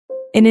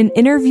In an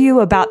interview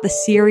about the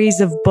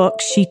series of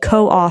books she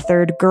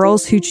co-authored,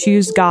 Girls Who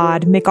Choose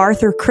God,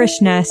 McArthur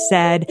Krishna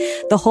said,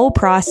 "The whole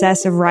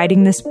process of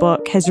writing this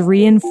book has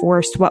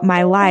reinforced what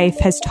my life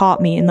has taught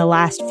me in the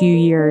last few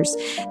years,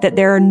 that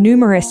there are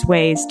numerous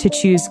ways to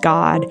choose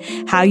God.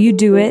 How you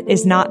do it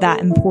is not that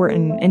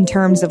important in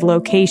terms of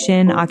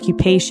location,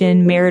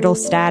 occupation, marital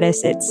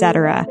status,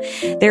 etc.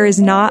 There is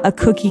not a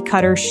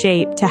cookie-cutter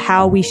shape to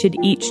how we should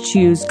each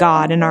choose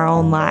God in our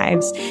own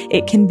lives.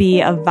 It can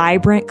be a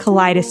vibrant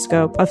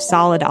kaleidoscope of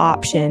solid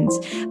options,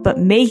 but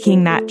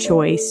making that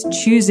choice,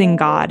 choosing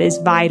God, is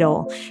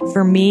vital.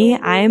 For me,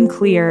 I am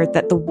clear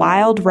that the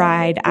wild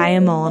ride I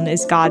am on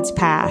is God's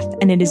path,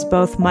 and it is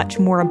both much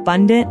more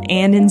abundant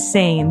and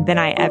insane than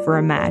I ever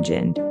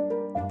imagined."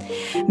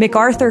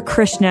 McArthur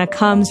Krishna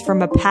comes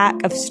from a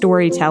pack of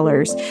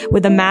storytellers.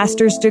 With a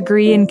master's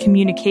degree in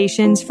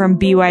communications from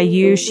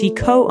BYU, she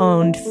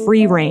co-owned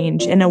Free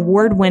Range, an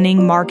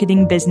award-winning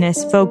marketing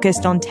business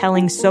focused on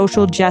telling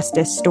social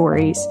justice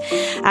stories.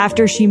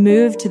 After she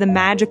moved to the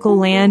magical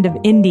land of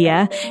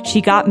India, she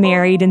got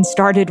married and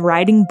started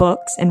writing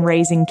books and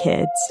raising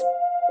kids.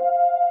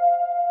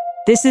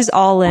 This is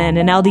All In,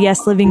 an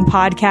LDS Living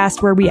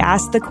podcast where we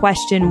ask the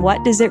question,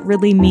 what does it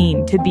really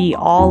mean to be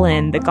all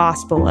in the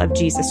gospel of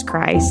Jesus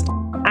Christ?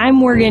 I'm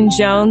Morgan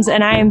Jones,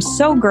 and I am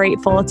so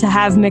grateful to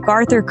have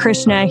McArthur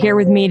Krishna here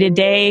with me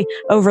today,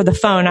 over the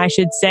phone, I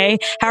should say.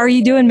 How are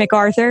you doing,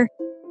 McArthur?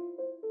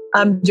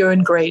 I'm doing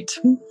great.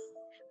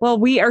 Well,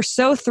 we are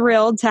so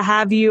thrilled to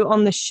have you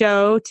on the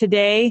show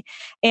today,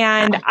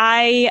 and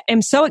I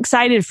am so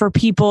excited for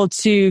people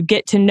to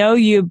get to know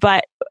you,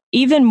 but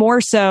even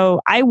more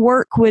so, I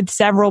work with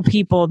several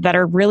people that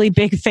are really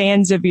big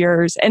fans of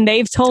yours, and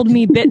they've told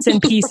me bits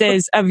and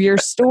pieces of your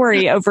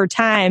story over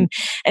time.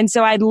 And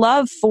so I'd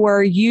love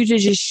for you to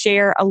just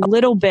share a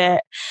little bit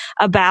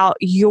about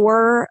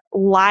your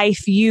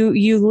life.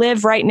 You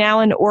live right now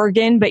in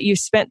Oregon, but you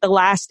spent the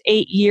last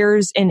 8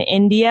 years in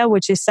India,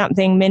 which is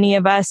something many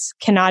of us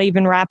cannot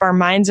even wrap our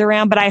minds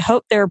around. But I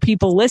hope there are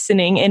people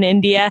listening in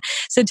India.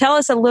 So tell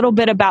us a little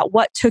bit about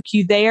what took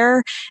you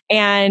there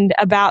and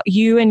about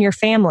you and your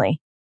family.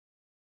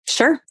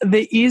 Sure.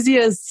 The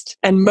easiest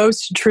and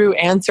most true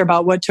answer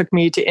about what took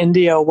me to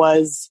India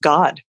was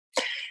God.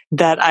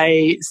 That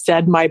I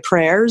said my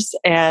prayers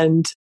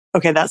and,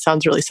 okay, that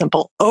sounds really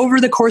simple. Over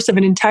the course of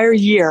an entire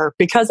year,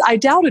 because I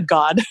doubted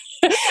God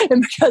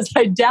and because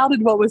I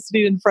doubted what was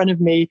sitting in front of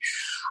me,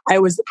 I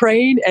was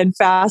praying and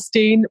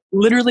fasting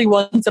literally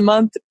once a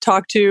month,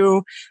 talked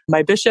to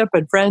my bishop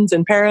and friends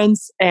and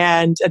parents,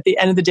 and at the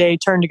end of the day,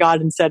 turned to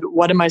God and said,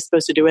 what am I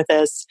supposed to do with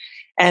this?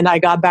 And I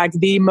got back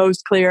the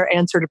most clear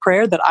answer to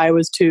prayer that I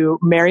was to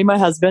marry my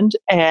husband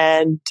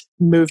and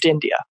move to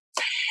India.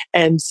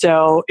 And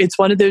so it's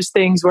one of those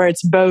things where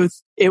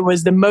it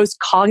was the most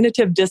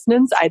cognitive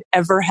dissonance I'd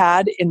ever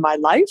had in my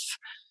life.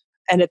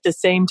 And at the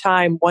same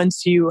time,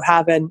 once you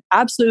have an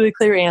absolutely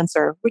clear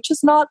answer, which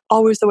is not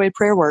always the way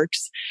prayer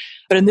works,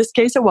 but in this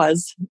case it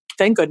was,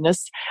 thank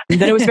goodness,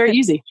 then it was very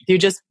easy. You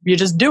just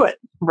do it,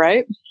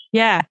 right?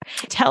 Yeah.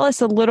 Tell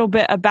us a little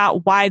bit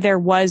about why there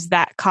was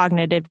that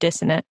cognitive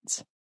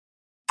dissonance.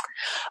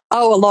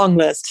 Oh, a long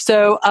list.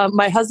 So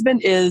my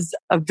husband is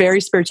a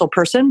very spiritual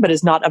person, but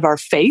is not of our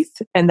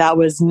faith. And that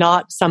was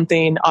not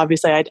something,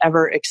 obviously, I'd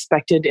ever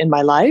expected in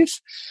my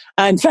life.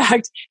 In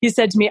fact, he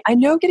said to me, I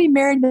know getting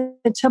married in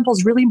the temple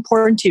is really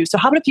important to you. So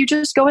how about if you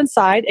just go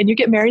inside and you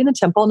get married in the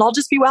temple and I'll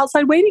just be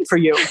outside waiting for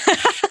you?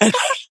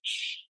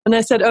 And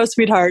I said, oh,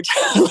 sweetheart,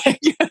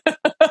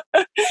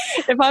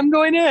 if I'm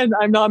going in,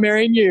 I'm not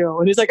marrying you.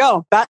 And he's like,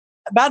 oh, bad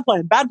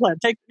plan.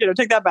 Take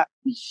that back.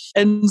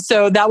 And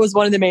so that was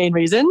one of the main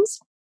reasons.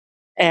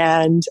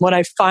 And when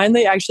I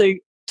finally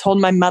actually told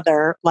my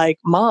mother, like,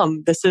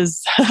 Mom, this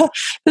is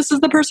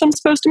the person I'm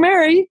supposed to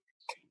marry,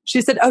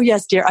 she said, oh,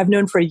 yes, dear, I've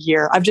known for a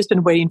year. I've just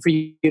been waiting for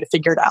you to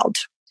figure it out,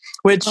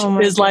 which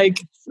is like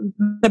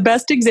the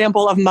best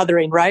example of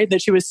mothering, right?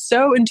 That she was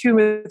so in tune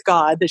with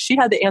God that she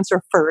had the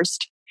answer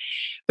first.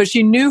 But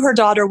she knew her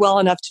daughter well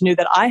enough to know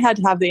that I had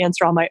to have the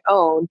answer on my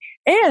own.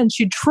 And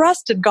she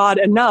trusted God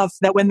enough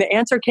that when the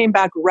answer came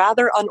back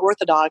rather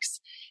unorthodox,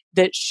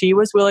 that she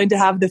was willing to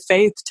have the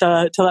faith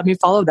to let me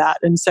follow that.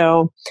 And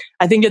so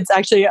I think it's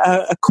actually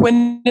a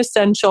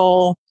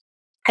quintessential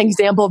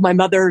example of my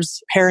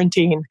mother's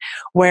parenting,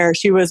 where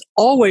she was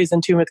always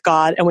in tune with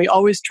God and we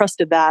always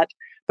trusted that.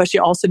 But she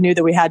also knew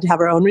that we had to have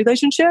our own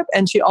relationship.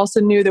 And she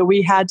also knew that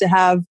we had to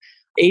have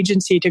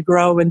agency to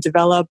grow and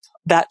develop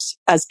that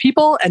as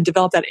people and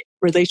develop that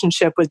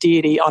relationship with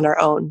deity on our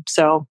own.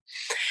 So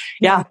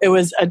yeah, it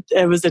was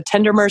a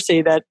tender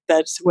mercy that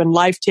when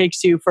life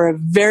takes you for a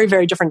very,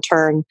 very different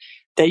turn,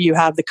 that you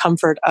have the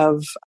comfort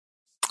of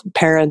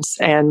parents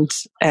and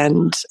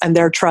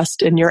their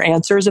trust in your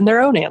answers and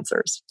their own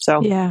answers.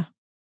 So yeah,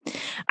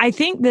 I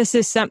think this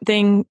is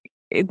something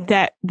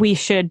that we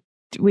should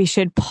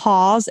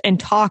pause and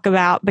talk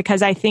about,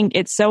 because I think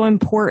it's so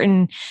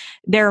important.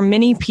 There are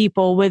many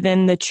people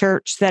within the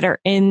church that are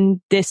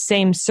in this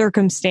same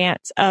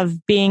circumstance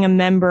of being a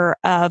member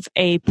of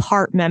a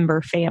part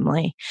member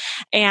family,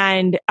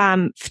 and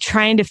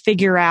trying to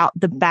figure out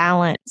the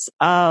balance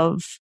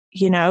of,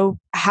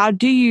 how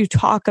do you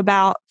talk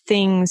about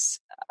things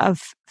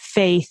of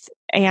faith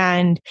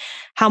and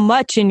how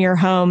much in your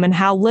home and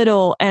how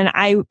little. And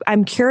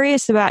I'm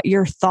curious about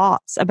your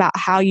thoughts about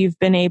how you've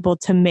been able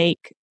to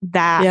make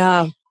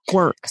that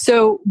work.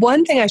 So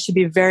one thing I should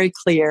be very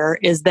clear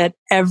is that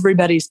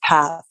everybody's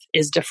path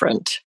is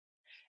different.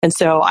 And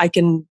so I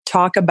can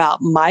talk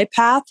about my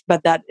path,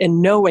 but that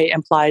in no way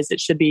implies it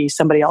should be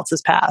somebody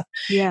else's path.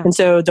 Yeah. And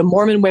so the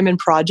Mormon Women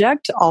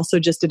Project also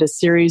just did a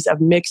series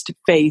of mixed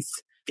faith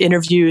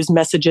interviews,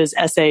 messages,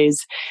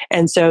 essays.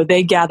 And so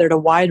they gathered a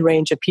wide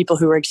range of people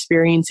who are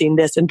experiencing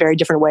this in very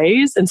different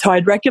ways. And so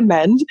I'd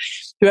recommend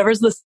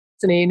whoever's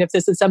listening, if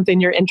this is something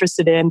you're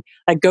interested in,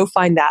 go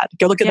find that.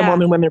 Go look at the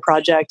Mormon Women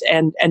Project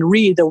and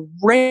read the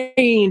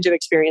range of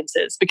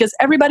experiences, because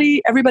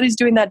everybody's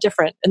doing that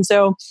different. And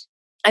so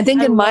I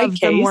think in my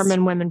case, the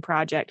Mormon Women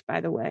Project, by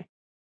the way.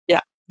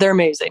 Yeah, they're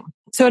amazing.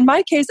 So in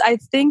my case, I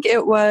think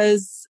it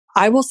was,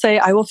 I will say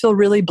I will feel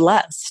really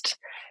blessed,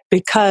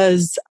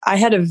 because I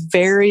had a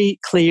very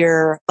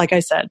clear, like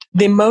I said,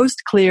 the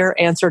most clear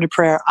answer to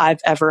prayer I've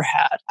ever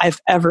had, I've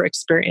ever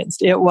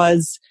experienced.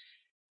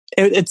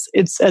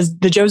 It's as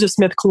the Joseph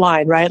Smith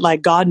line, right?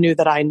 Like, God knew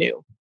that I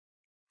knew.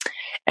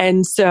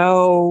 And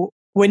so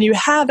when you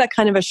have that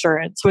kind of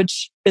assurance,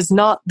 which is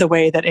not the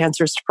way that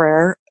answers to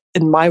prayer,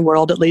 in my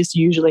world at least,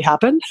 usually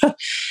happen,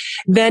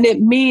 then it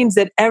means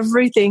that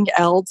everything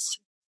else,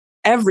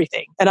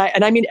 everything, and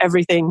I mean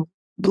everything,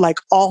 like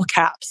all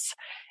caps,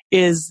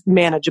 is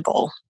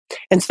manageable.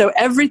 And so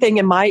everything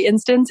in my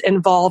instance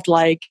involved,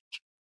 like,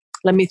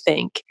 let me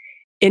think,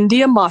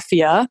 India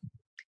mafia,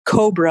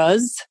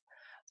 cobras,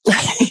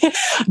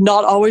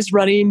 not always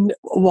running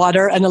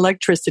water and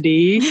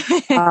electricity,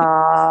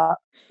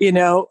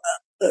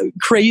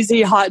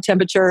 crazy hot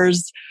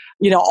temperatures,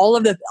 all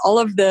of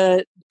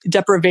the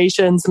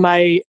deprivations,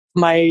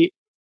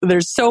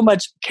 there's so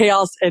much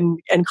chaos and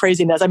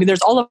craziness. I mean,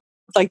 there's all of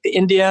like the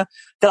India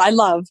that I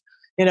love.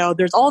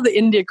 There's all the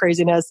India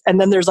craziness, and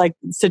then there's like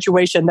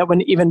situation that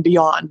went even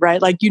beyond,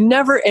 right? Like, you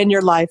never in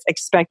your life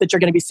expect that you're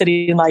going to be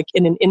sitting like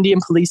in an Indian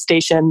police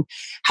station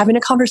having a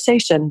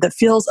conversation that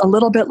feels a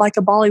little bit like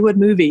a Bollywood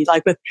movie,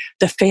 like with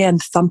the fan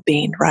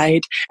thumping,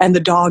 right? And the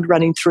dog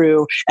running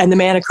through, and the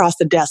man across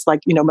the desk, like,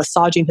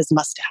 massaging his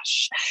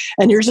mustache.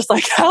 And you're just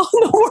like, how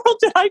in the world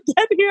did I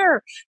get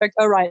here? Like,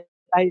 oh, right.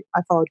 I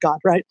followed God,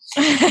 right?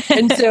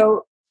 And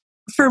so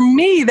for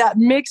me, that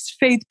mixed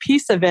faith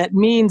piece of it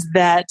means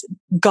that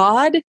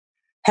God,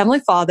 Heavenly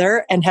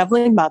Father, and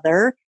Heavenly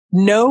Mother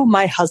know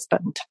my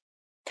husband.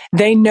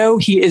 They know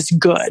he is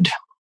good.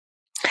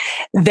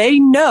 They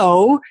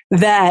know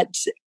that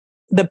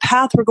the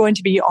path we're going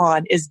to be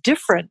on is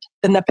different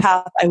than the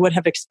path I would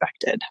have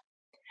expected.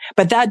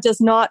 But that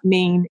does not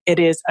mean it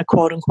is a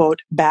quote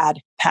unquote bad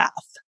path,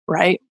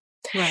 right?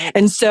 Right.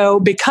 And so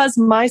because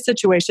my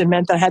situation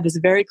meant that I had this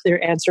very clear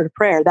answer to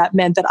prayer, that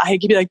meant that I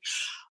could be like,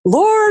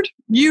 Lord,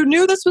 you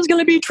knew this was going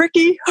to be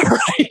tricky,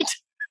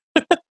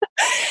 right?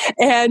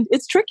 And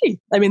it's tricky.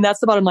 I mean, that's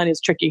the bottom line,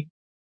 it's tricky.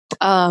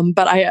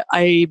 But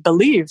I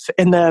believe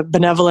in the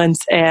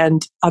benevolence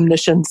and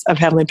omniscience of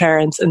heavenly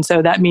parents. And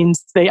so that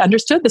means they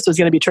understood this was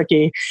going to be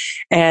tricky,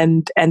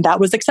 and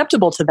that was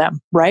acceptable to them,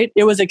 right?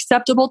 It was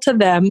acceptable to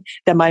them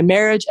that my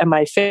marriage and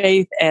my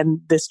faith and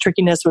this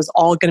trickiness was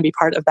all going to be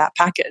part of that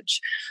package.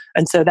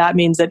 And so that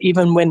means that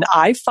even when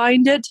I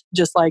find it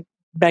just like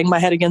bang my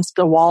head against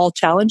the wall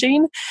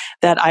challenging,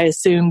 that I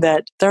assume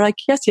that they're like,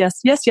 yes,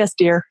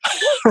 dear.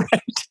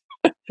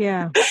 Right?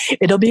 Yeah.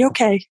 It'll be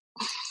okay.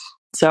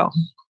 So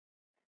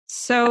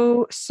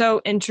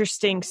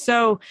interesting.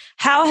 So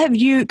how have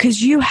you,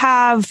 because you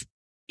have,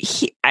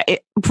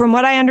 from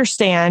what I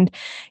understand,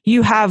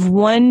 you have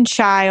one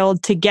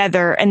child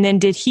together, and then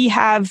did he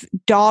have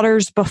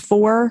daughters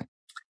before?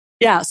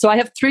 Yeah. So I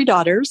have 3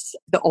 daughters.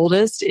 The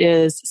oldest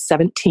is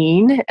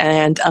 17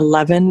 and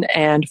 11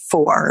 and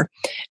 4.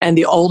 And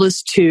the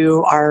oldest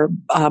 2 are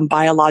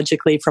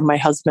biologically from my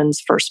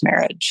husband's first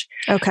marriage.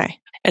 Okay.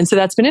 And so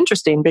that's been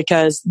interesting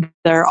because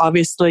they're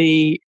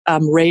obviously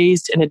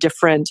raised in a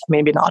different,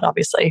 maybe not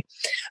obviously,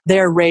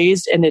 they're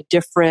raised in a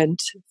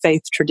different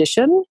faith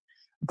tradition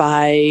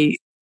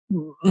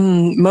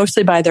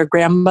mostly by their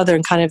grandmother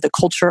and kind of the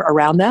culture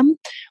around them.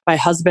 My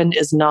husband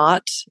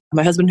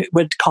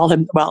would call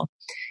him,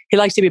 he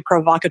likes to be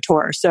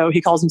provocateur. So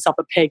he calls himself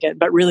a pagan,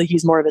 but really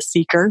he's more of a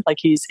seeker. Like,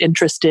 he's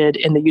interested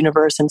in the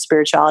universe and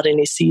spirituality, and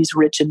he sees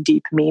rich and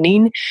deep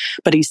meaning,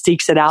 but he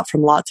seeks it out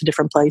from lots of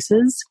different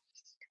places.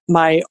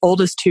 My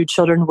oldest 2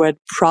 children would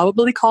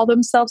probably call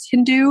themselves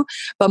Hindu,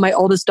 but my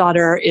oldest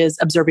daughter is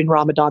observing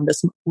Ramadan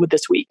this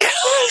week.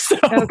 So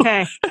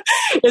okay.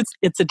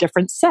 It's a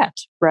different set,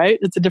 right?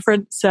 It's a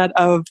different set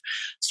of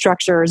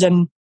structures.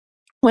 And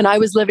when I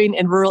was living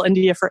in rural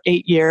India for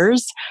 8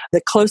 years,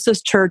 the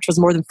closest church was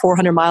more than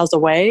 400 miles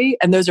away.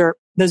 And those are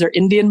those are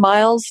Indian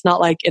miles, not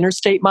like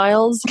interstate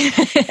miles.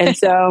 And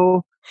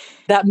so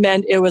that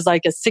meant it was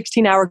like a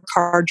 16-hour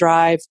car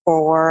drive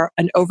or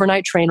an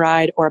overnight train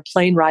ride or a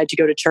plane ride to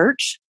go to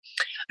church.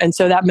 And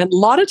so that meant a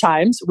lot of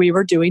times we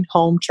were doing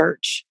home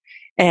church,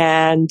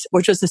 and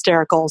which was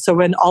hysterical. So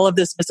when all of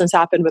this business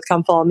happened with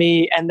Come Follow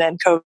Me and then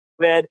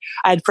COVID,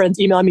 I had friends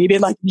emailing me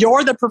being like,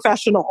 "You're the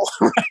professional,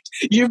 right?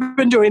 You've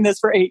been doing this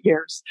for 8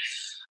 years."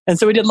 And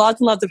so we did lots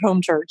and lots of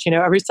home church.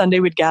 Every Sunday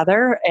we'd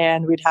gather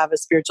and we'd have a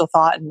spiritual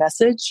thought and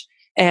message.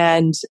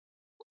 And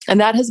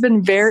that has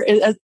been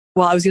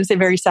well, I was going to say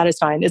very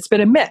satisfying. It's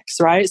been a mix,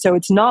 right? So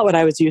it's not what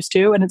I was used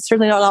to. And it's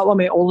certainly not what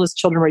my oldest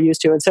children were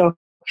used to. And so it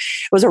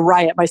was a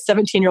riot. My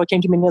 17-year-old came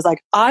to me and was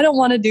like, "I don't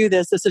want to do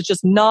this. This is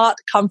just not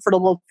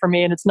comfortable for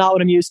me. And it's not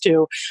what I'm used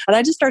to." And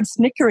I just started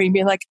snickering,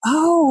 being like,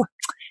 "Oh,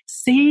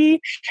 see?"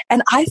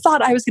 And I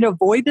thought I was going to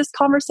avoid this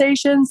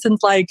conversation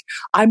since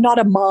I'm not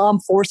a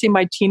mom forcing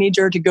my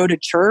teenager to go to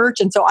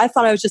church. And so I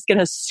thought I was just going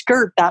to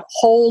skirt that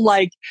whole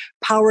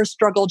power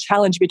struggle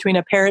challenge between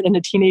a parent and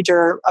a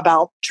teenager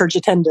about church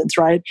attendance,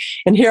 right?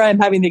 And here I am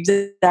having the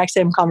exact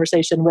same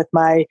conversation with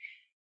my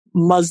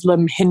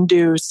Muslim,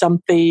 Hindu,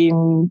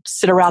 something,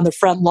 sit around the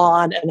front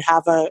lawn and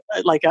have a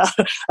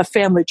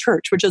family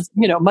church, which is,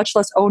 much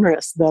less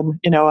onerous than,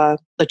 the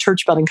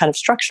church building kind of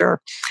structure.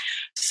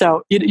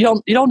 So you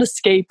don't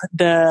escape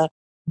the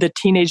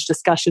teenage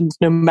discussions,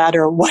 no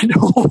matter what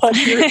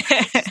your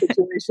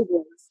situation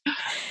is,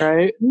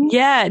 right?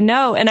 Yeah,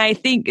 no. And I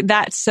think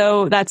that's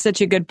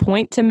such a good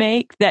point to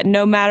make, that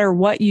no matter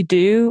what you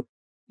do,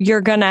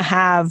 there's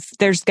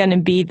going to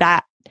be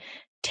that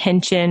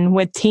tension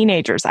with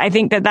teenagers. I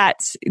think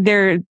that's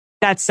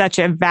such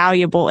a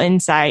valuable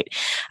insight.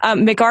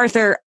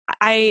 McArthur,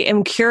 I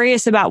am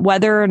curious about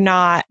whether or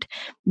not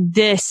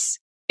this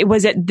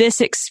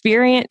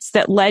experience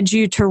that led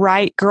you to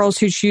write Girls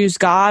Who Choose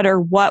God,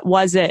 or what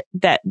was it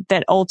that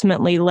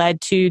ultimately led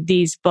to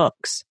these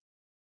books?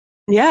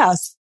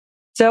 Yes.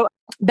 So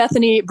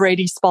Bethany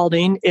Brady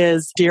Spalding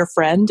is dear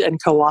friend and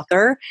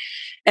co-author.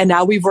 And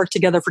now we've worked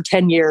together for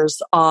 10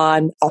 years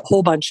on a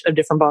whole bunch of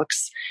different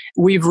books.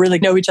 We've really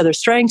know each other's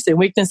strengths and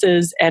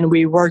weaknesses, and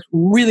we work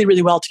really,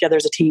 really well together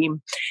as a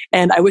team.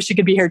 And I wish she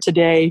could be here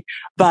today,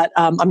 but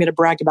I'm going to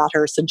brag about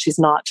her since she's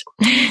not.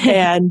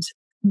 And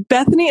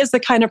Bethany is the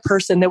kind of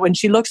person that when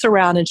she looks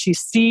around and she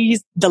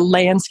sees the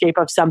landscape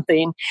of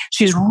something,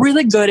 she's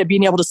really good at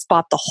being able to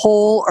spot the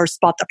hole or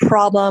spot the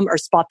problem or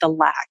spot the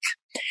lack.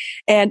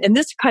 And in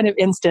this kind of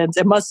instance,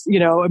 it must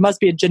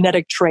be a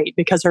genetic trait,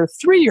 because her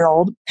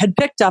 3-year-old had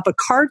picked up a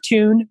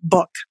cartoon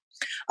book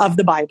of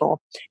the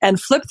Bible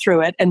and flipped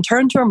through it and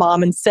turned to her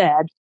mom and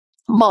said,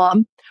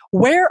 "Mom,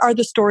 where are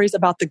the stories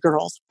about the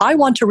girls? I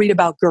want to read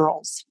about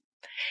girls."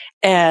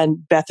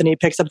 And Bethany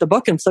picks up the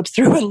book and flips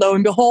through, and lo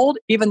and behold,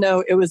 even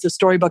though it was a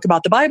storybook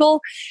about the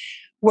Bible,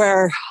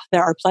 where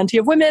there are plenty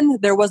of women,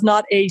 there was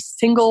not a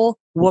single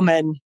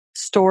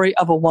story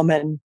of a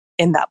woman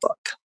in that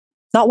book.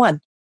 Not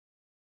one.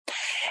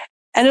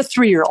 And a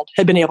 3-year-old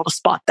had been able to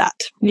spot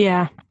that.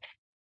 Yeah.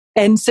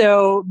 And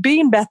so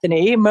being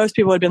Bethany, most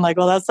people had been like,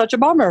 "Well, that's such a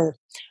bummer."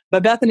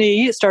 But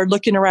Bethany started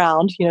looking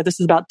around, this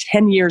is about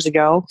 10 years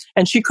ago,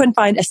 and she couldn't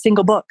find a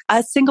single book.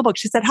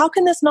 She said, "How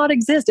can this not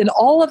exist? In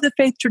all of the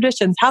faith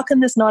traditions, how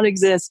can this not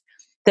exist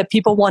that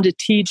people want to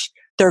teach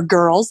their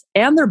girls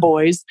and their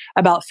boys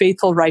about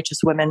faithful, righteous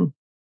women?"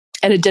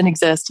 And it didn't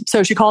exist.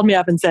 So she called me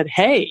up and said,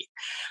 "Hey,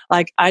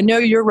 I know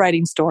you're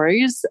writing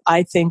stories.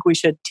 I think we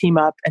should team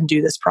up and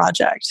do this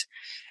project."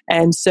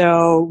 And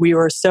so we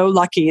were so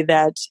lucky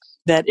that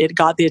it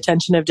got the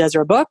attention of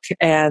Deseret Book,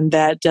 and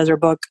that Deseret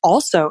Book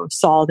also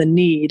saw the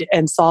need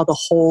and saw the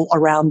hole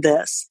around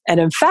this. And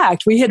in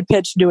fact, we had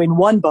pitched doing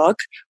one book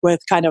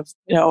with kind of,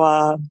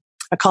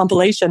 a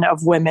compilation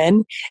of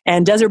women,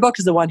 and Deseret Book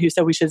is the one who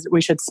said we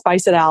should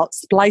splice it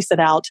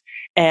out,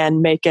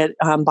 and make it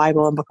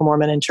Bible and Book of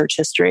Mormon and church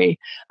history.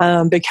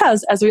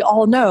 Because as we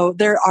all know,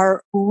 there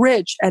are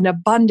rich and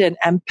abundant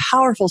and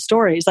powerful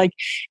stories. Like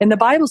in the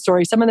Bible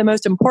story, some of the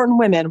most important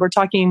women, we're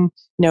talking,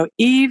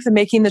 Eve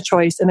making the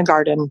choice in the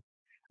garden,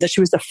 that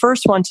she was the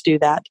first one to do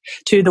that,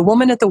 to the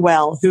woman at the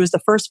well, who was the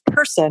first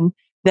person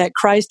that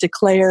Christ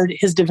declared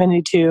his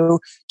divinity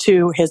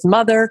to his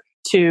mother,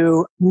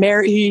 to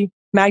Mary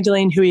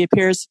Magdalene, who he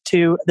appears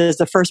to as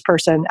the first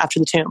person after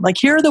the tomb.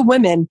 Here are the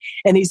women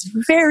in these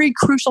very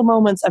crucial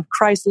moments of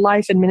Christ's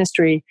life and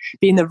ministry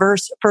being the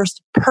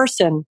first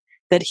person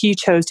that he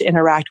chose to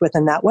interact with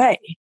in that way.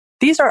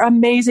 These are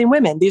amazing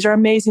women. These are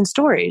amazing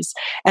stories.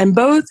 And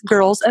both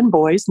girls and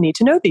boys need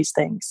to know these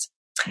things.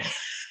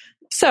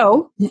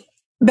 So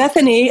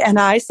Bethany and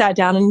I sat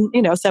down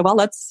and, said, well,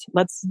 let's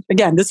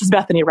again, this is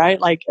Bethany, right?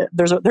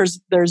 There's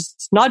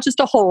not just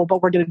a hole,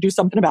 but we're going to do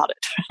something about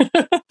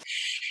it.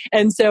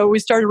 And so we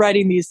started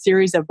writing these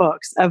series of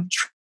books of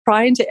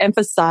trying to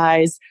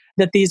emphasize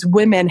that these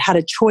women had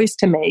a choice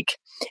to make.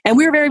 And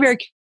we were very, very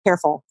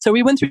careful. So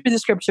we went through the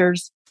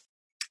scriptures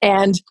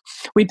and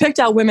we picked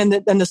out women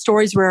and the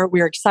stories we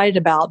were excited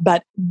about.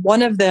 But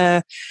one of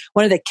the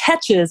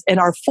catches in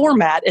our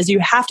format is you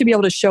have to be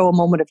able to show a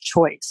moment of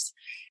choice.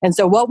 And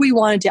so what we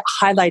wanted to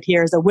highlight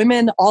here is that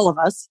women, all of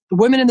us, the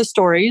women in the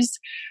stories,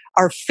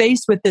 are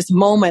faced with this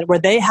moment where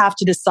they have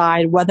to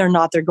decide whether or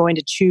not they're going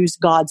to choose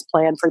God's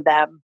plan for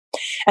them.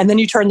 And then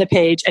you turn the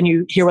page and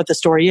you hear what the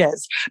story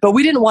is. But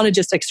we didn't want to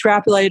just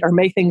extrapolate or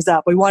make things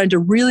up. We wanted to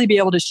really be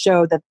able to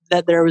show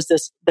that there was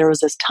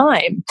this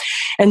time.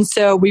 And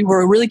so we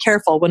were really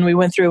careful when we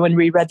went through and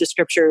we read the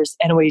scriptures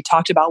and we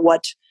talked about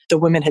what the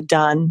women had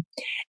done.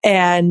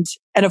 And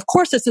of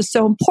course, this is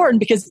so important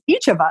because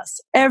each of us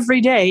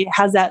every day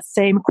has that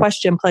same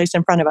question placed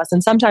in front of us.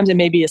 And sometimes it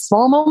may be a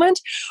small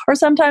moment, or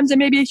sometimes it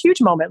may be a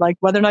huge moment, like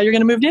whether or not you're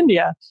going to move to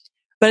India.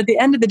 But at the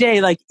end of the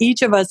day, like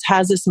each of us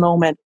has this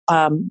moment,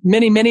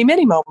 many, many,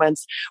 many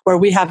moments where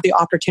we have the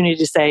opportunity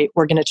to say,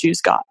 we're going to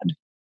choose God.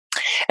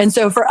 And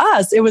so for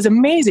us, it was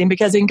amazing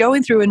because in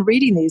going through and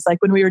reading these,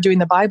 like when we were doing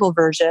the Bible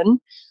version,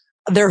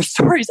 there are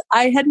stories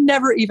I had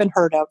never even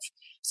heard of.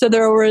 So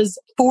there was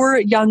 4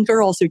 young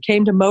girls who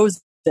came to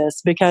Moses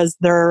because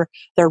their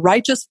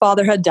righteous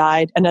father had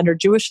died, and under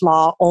Jewish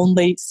law,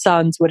 only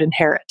sons would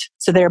inherit.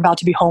 So they're about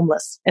to be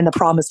homeless in the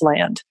promised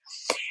land.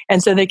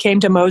 And so they came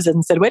to Moses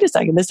and said, wait a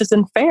second, this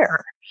isn't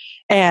fair.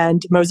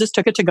 And Moses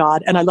took it to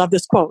God. And I love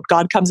this quote.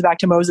 God comes back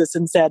to Moses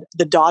and said,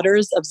 the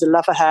daughters of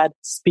Zelophehad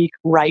speak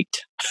right.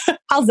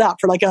 How's that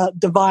for like a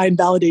divine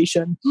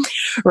validation,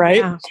 right?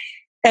 Yeah.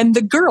 And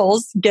the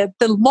girls get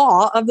the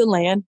law of the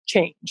land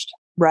changed,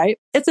 right?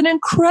 It's an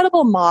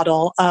incredible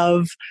model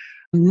of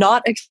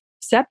not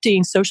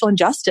accepting social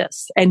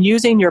injustice and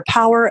using your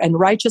power and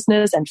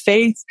righteousness and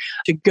faith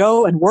to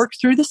go and work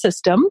through the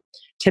system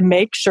to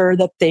make sure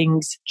that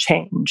things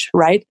change,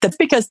 right? That's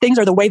because things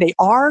are the way they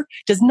are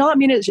does not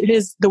mean it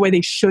is the way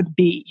they should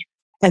be.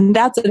 And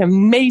that's an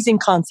amazing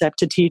concept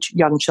to teach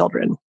young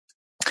children.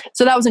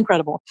 So that was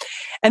incredible.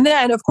 And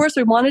then, of course,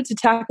 we wanted to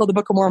tackle the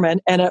Book of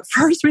Mormon. And at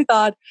first we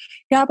thought,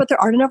 yeah, but there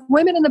aren't enough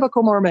women in the Book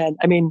of Mormon.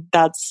 I mean,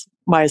 that's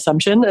my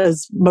assumption,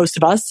 as most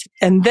of us.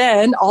 And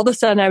then all of a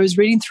sudden I was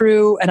reading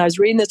through and I was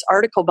reading this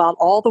article about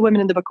all the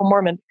women in the Book of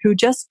Mormon who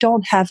just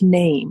don't have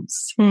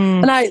names.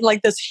 And I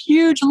like this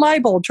huge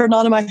light bulb turned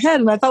on in my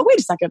head. And I thought, wait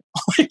a second,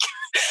 like,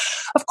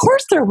 of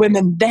course there are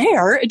women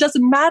there. It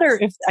doesn't matter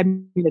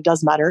it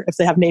does matter if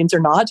they have names or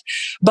not,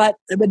 but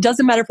it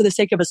doesn't matter for the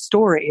sake of a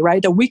story,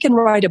 right? That we can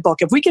write a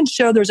book. If we can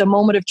show there's a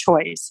moment of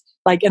choice,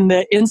 like in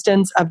the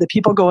instance of the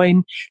people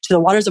going to the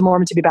waters of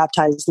Mormon to be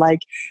baptized, like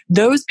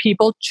those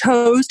people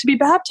chose to be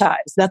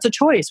baptized. That's a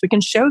choice. We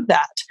can show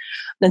that.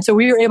 And so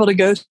we were able to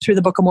go through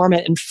the Book of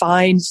Mormon and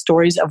find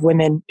stories of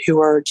women who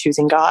are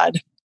choosing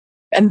God.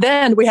 And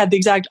then we had the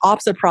exact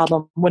opposite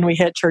problem when we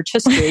hit church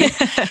history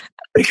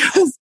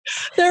because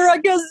there are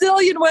a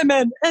gazillion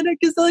women and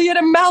a gazillion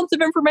amounts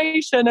of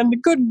information and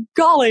good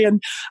golly.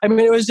 And I mean,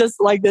 it was just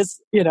like this,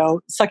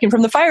 sucking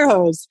from the fire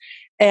hose.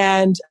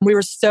 And we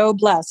were so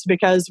blessed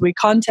because we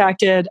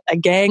contacted a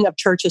gang of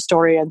church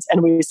historians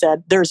and we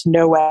said, there's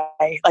no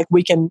way, like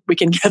we can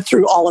get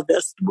through all of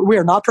this. We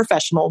are not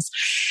professionals.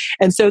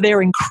 And so they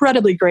were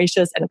incredibly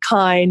gracious and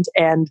kind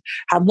and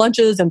had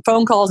lunches and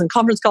phone calls and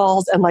conference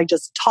calls and like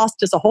just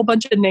tossed us a whole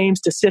bunch of names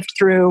to sift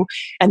through.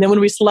 And then when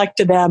we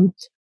selected them,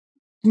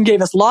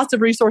 gave us lots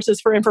of resources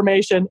for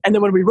information. And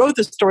then when we wrote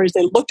the stories,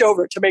 they looked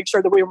over to make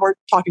sure that we weren't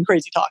talking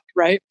crazy talk,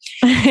 right?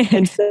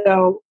 And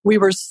so we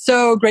were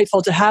so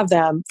grateful to have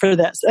them for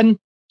this. And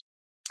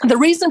the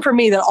reason for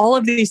me that all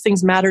of these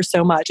things matter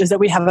so much is that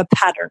we have a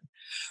pattern,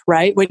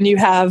 right? When you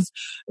have,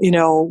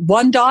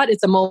 1 dot,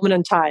 it's a moment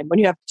in time. When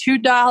you have 2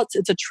 dots,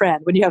 it's a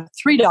trend. When you have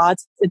 3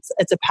 dots,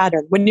 it's a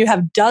pattern. When you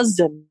have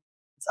dozens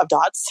of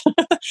dots,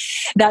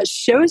 that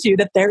shows you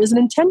that there is an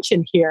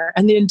intention here.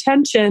 And the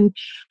intention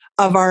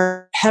of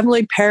our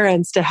heavenly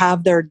parents to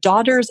have their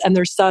daughters and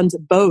their sons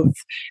both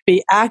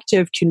be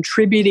active,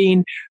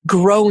 contributing,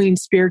 growing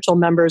spiritual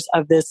members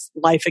of this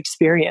life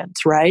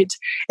experience, right?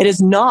 It is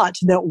not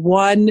that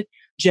one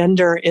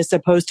gender is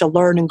supposed to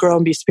learn and grow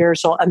and be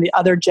spiritual and the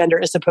other gender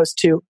is supposed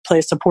to play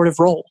a supportive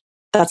role.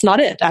 That's not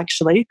it,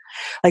 actually.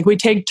 Like we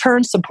take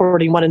turns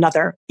supporting one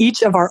another.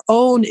 Each of our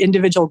own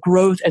individual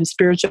growth and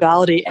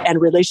spirituality and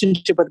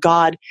relationship with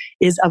God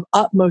is of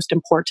utmost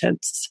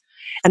importance.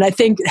 And I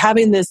think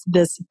having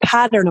this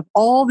pattern of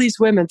all these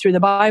women through the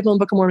Bible and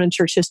Book of Mormon and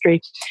church history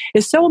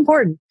is so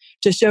important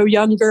to show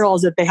young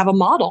girls that they have a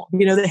model.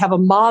 They have a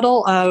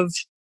model of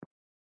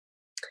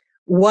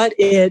what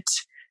it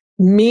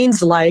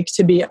means like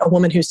to be a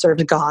woman who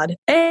serves God.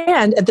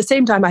 And at the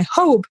same time, I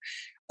hope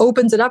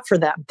opens it up for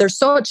them. There's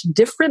so much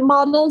different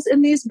models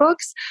in these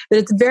books that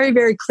it's very,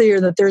 very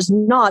clear that there's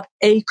not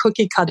a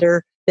cookie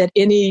cutter that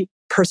any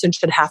person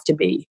should have to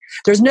be.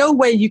 There's no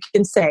way you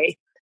can say,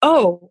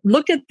 oh,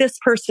 look at this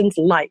person's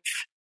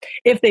life.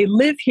 If they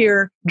live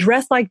here,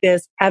 dress like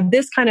this, have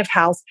this kind of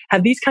house,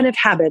 have these kind of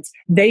habits,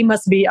 they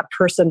must be a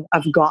person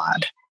of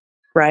God,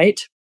 right?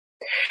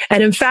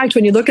 And in fact,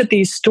 when you look at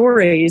these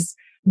stories,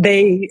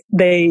 they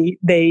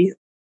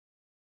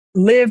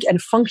lived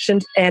and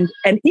functioned and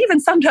even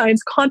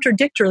sometimes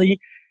contradictorily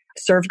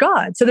served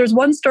God. So there's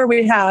one story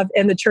we have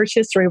in the church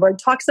history where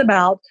it talks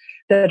about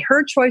that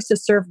her choice to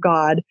serve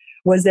God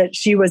was that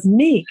she was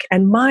meek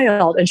and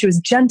mild, and she was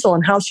gentle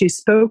in how she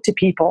spoke to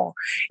people.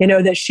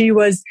 That she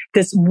was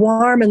this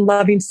warm and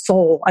loving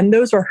soul. And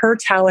those were her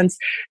talents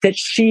that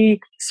she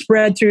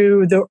spread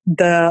through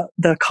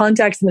the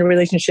contacts and the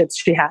relationships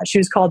she had. She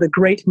was called a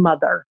great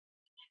mother.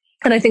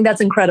 And I think that's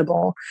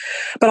incredible.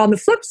 But on the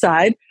flip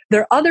side,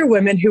 there are other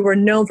women who were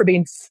known for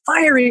being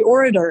fiery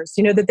orators,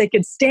 that they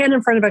could stand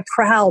in front of a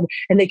crowd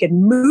and they could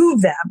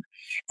move them.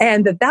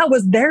 And that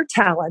was their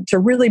talent, to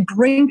really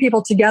bring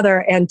people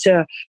together and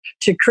to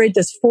create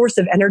this force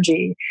of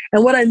energy.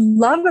 And what I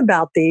love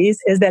about these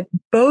is that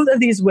both of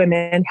these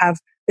women have,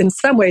 in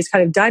some ways,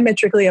 kind of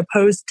diametrically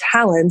opposed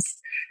talents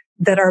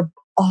that are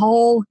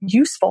all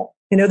useful.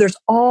 There's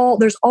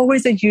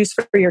always a use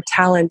for your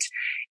talent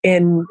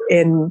in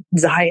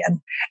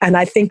Zion. And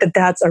I think that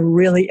that's a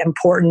really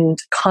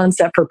important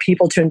concept for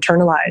people to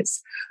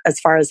internalize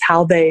as far as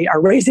how they are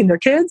raising their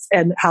kids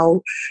and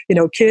how,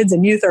 kids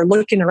and youth are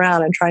looking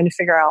around and trying to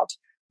figure out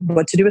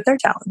what to do with their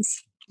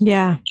talents.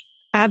 Yeah.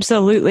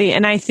 Absolutely.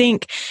 And I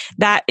think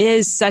that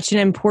is such an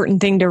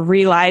important thing to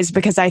realize,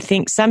 because I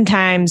think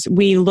sometimes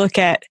we look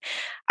at,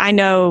 I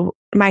know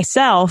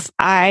myself,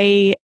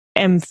 I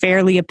am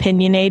fairly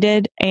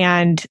opinionated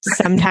and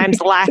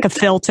sometimes lack a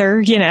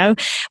filter,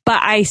 but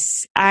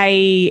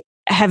I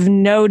have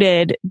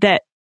noted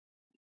that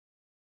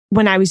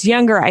when I was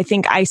younger, I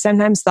think I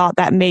sometimes thought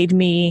that made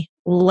me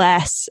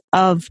less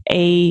of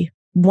a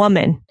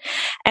woman.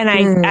 And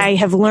I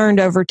have learned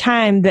over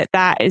time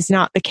that is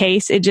not the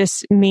case. It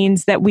just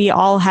means that we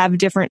all have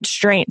different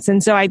strengths.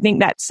 And so I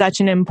think that's such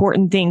an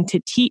important thing to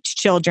teach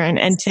children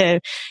and to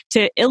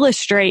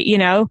illustrate,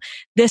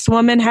 this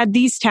woman had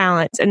these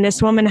talents and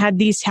this woman had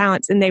these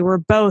talents, and they were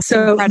both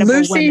incredible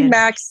Lucy women.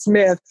 Mack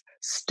Smith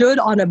stood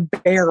on a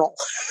barrel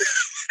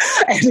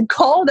and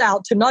called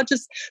out to not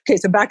just,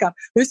 so back up.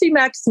 Lucy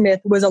Mack Smith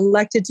was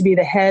elected to be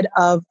the head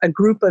of a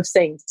group of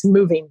saints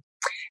moving.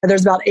 And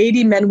there's about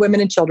 80 men,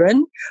 women, and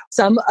children.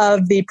 Some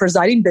of the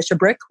presiding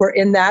bishopric were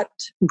in that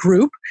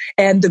group,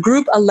 and the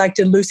group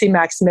elected Lucy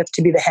Mack Smith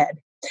to be the head.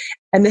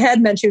 And the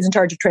head meant she was in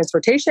charge of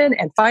transportation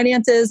and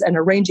finances and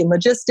arranging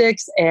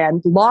logistics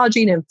and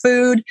lodging and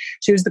food.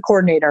 She was the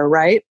coordinator,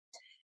 right?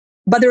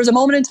 But there was a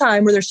moment in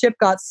time where their ship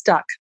got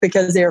stuck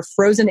because they are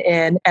frozen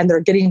in and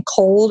they're getting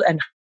cold and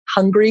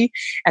hungry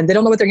and they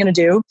don't know what they're going to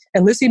do.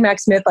 And Lucy Mack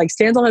Smith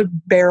stands on a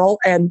barrel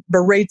and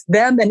berates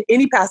them and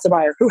any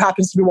passerby who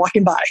happens to be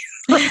walking by.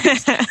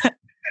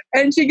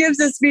 And she gives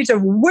this speech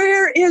of,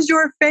 where is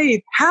your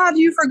faith? Have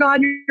you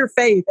forgotten your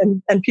faith?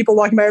 And people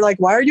walking by are like,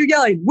 why are you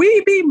yelling?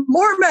 We be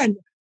Mormon,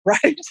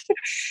 right?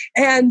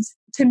 And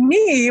to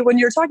me, when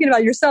you're talking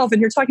about yourself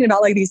and you're talking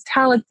about these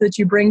talents that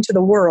you bring to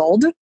the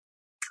world,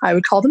 I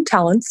would call them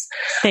talents.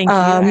 Thank you.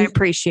 I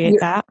appreciate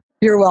that.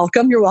 You're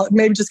welcome. You're welcome.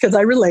 Maybe just because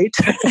I relate.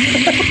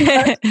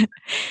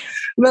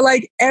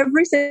 But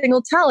every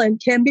single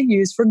talent can be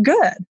used for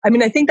good. I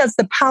mean, I think that's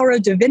the power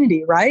of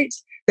divinity, right?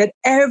 That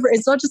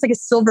it's not just a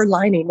silver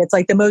lining. It's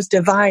the most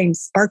divine,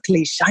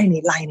 sparkly,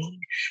 shiny lining.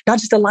 Not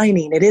just a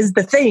lining. It is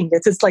the thing.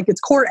 It's its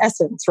core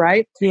essence,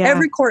 right? Yeah.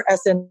 Every core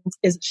essence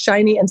is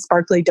shiny and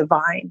sparkly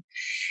divine.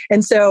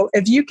 And so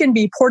if you can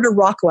be Porter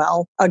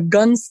Rockwell, a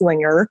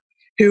gunslinger,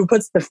 who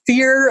puts the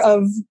fear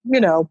of,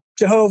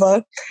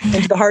 Jehovah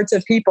into the hearts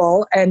of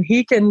people, and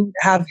he can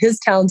have his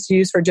talents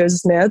used for Joseph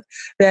Smith,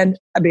 then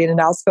being an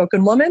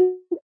outspoken woman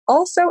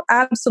also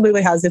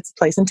absolutely has its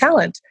place in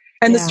talent.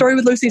 And the story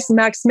with Lucy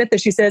Mack Smith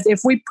is she says,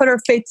 if we put our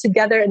faith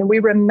together and we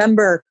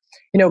remember,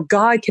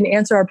 God can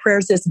answer our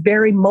prayers this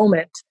very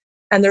moment.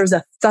 And there was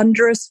a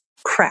thunderous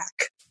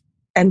crack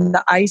and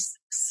the ice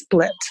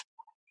split.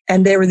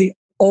 And they were the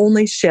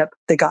only ship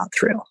that got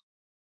through.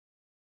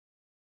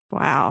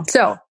 Wow.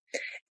 So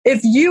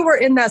if you were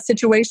in that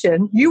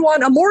situation, you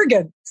want a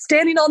Morgan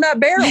standing on that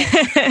barrel.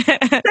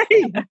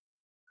 Hey,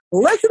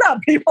 listen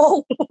up,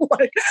 people.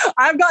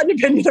 I've got an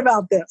opinion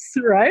about this,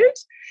 right?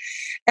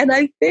 And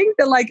I think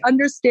that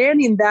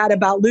understanding that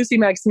about Lucy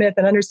Mack Smith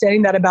and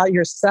understanding that about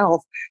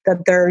yourself,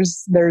 that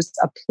there's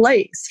a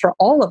place for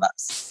all of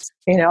us.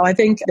 I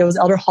think there was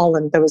Elder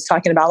Holland that was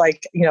talking about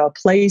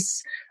a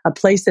place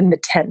in the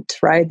tent,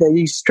 right? That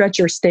you stretch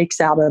your stakes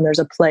out and there's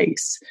a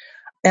place.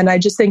 And I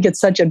just think it's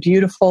such a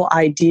beautiful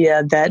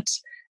idea that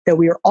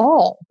we are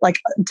all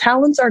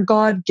talents are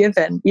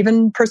God-given.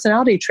 Even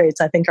personality traits,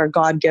 I think, are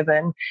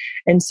God-given.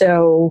 And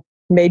so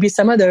maybe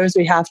some of those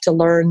we have to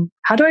learn,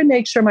 how do I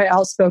make sure my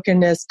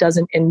outspokenness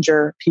doesn't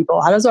injure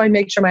people? How do I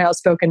make sure my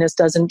outspokenness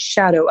doesn't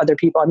shadow other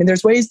people? I mean,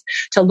 there's ways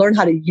to learn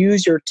how to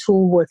use your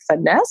tool with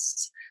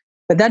finesse,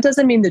 but that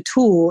doesn't mean the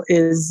tool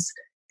is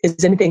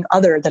anything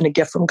other than a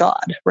gift from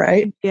God,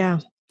 right? Yeah.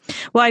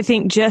 Well, I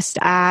think just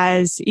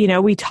as,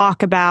 we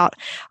talk about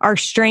our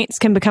strengths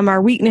can become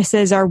our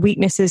weaknesses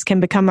can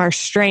become our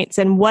strengths.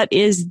 And what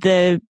is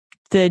the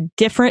the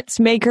difference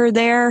maker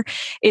there.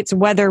 It's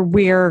whether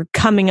we're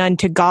coming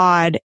unto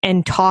God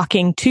and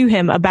talking to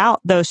him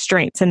about those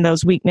strengths and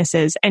those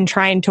weaknesses and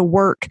trying to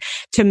work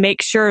to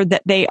make sure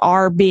that they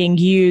are being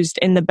used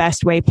in the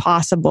best way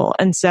possible.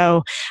 And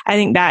so I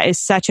think that is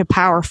such a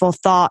powerful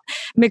thought.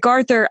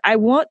 McArthur, I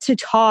want to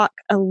talk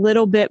a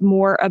little bit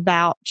more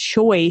about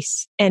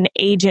choice and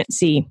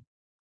agency.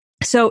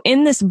 So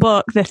in this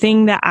book, the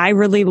thing that I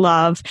really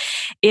love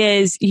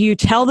is you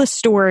tell the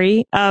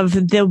story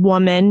of the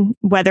woman,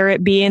 whether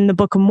it be in the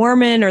Book of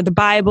Mormon or the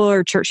Bible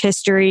or church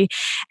history.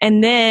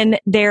 And then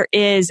there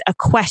is a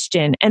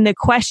question, and the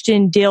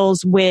question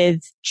deals with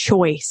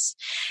choice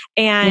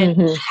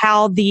and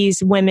how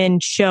these women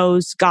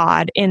chose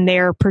God in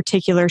their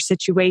particular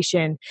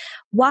situation.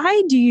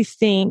 Why do you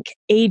think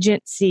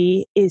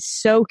agency is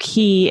so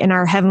key in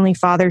our Heavenly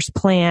Father's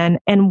plan?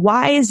 And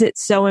why is it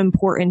so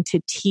important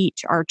to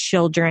teach our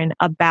children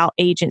about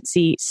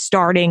agency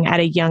starting at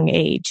a young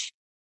age?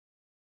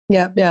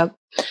 Yeah.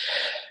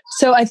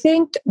 So I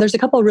think there's a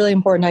couple of really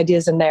important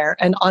ideas in there.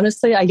 And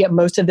honestly, I get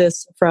most of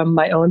this from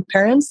my own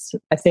parents.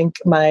 I think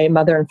my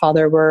mother and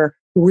father were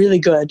really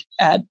good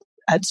at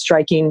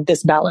striking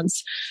this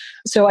balance.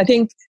 So I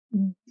think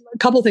a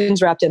couple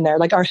things wrapped in there.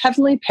 Like, our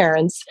heavenly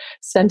parents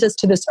sent us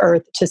to this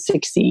earth to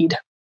succeed,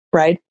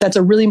 right? That's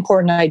a really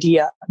important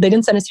idea. They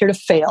didn't send us here to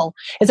fail.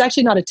 It's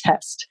actually not a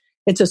test.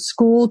 It's a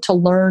school to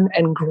learn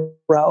and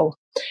grow.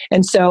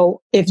 And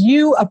so if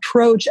you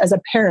approach as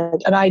a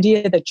parent an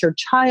idea that your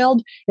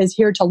child is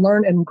here to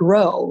learn and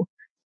grow,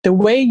 the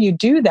way you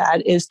do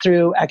that is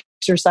through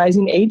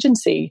exercising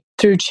agency,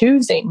 through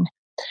choosing.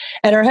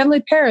 And our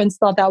heavenly parents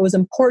thought that was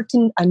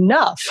important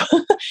enough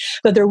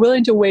that they're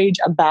willing to wage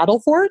a battle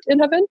for it in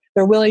heaven.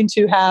 They're willing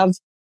to have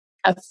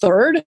a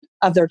third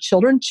of their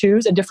children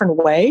choose a different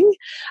way.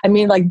 I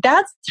mean, like,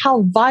 that's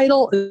how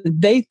vital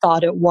they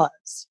thought it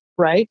was,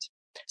 right?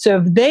 So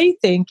if they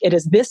think it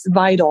is this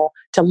vital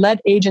to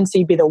let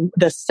agency be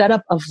the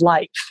setup of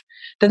life,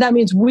 then that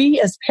means we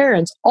as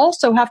parents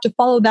also have to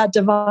follow that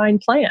divine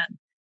plan,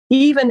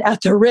 even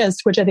at the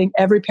risk, which I think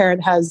every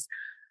parent has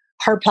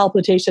heart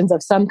palpitations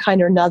of some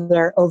kind or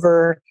another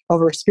over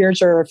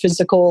spiritual or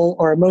physical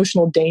or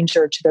emotional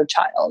danger to their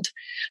child.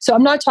 So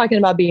I'm not talking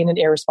about being an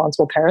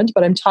irresponsible parent,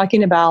 but I'm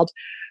talking about,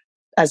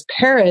 as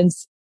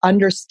parents,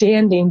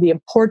 understanding the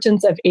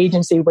importance of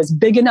agency was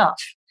big enough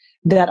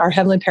that our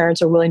heavenly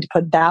parents are willing to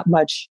put that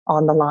much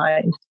on the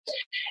line.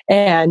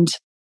 And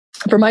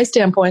from my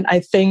standpoint, I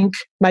think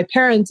my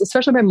parents,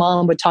 especially my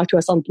mom, would talk to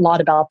us a lot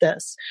about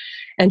this.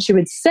 And she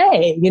would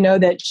say,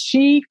 that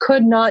she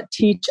could not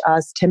teach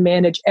us to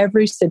manage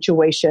every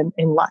situation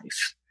in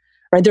life,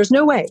 right? There's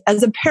no way.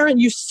 As a parent,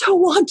 you so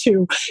want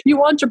to. You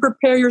want to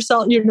prepare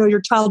yourself,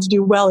 your child to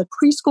do well at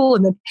preschool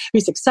and then be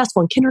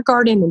successful in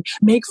kindergarten and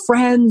make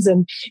friends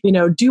and,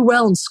 do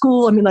well in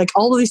school. I mean, like,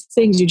 all of these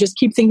things, you just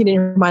keep thinking in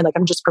your mind, like,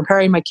 I'm just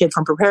preparing my kid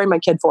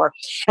for.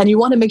 And you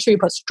want to make sure you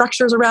put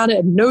structures around it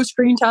and no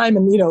screen time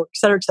and, et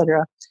cetera, et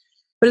cetera.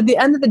 But at the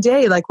end of the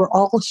day, like, we're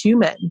all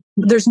human.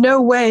 There's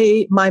no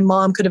way my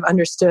mom could have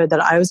understood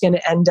that I was going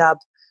to end up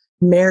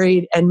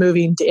married and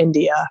moving to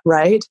India,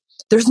 right?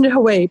 There's no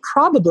way,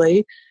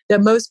 probably,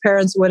 that most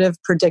parents would have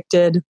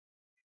predicted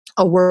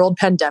a world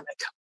pandemic,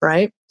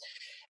 right?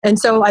 And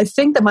so I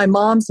think that my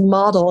mom's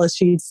model is,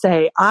 she'd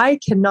say, I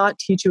cannot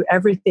teach you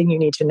everything you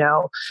need to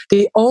know.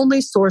 The only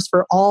source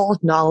for all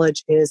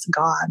knowledge is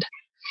God.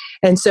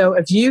 And so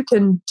if you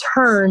can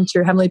turn to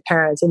your heavenly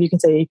parents and you can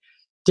say,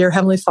 Dear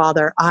Heavenly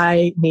Father,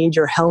 I need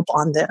your help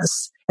on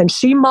this. And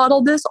she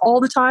modeled this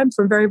all the time,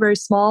 from very, very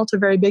small to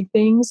very big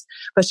things.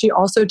 But she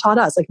also taught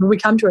us, like, when we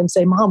come to her and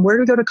say, Mom, where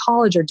do we go to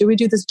college? Or do we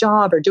do this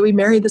job? Or do we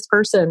marry this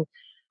person?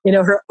 We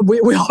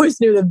always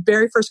knew the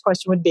very first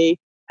question would be,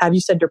 have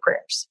you said your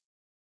prayers?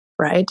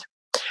 Right?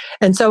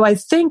 And so I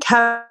think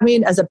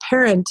having, as a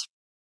parent,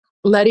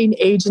 letting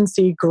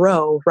agency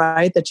grow,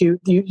 right? That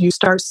you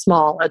start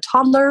small. A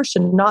toddler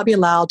should not be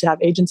allowed to have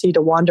agency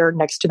to wander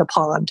next to the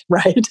pond,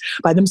 right?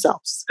 By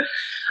themselves.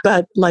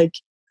 But like,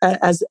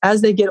 as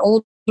they get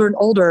older and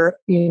older,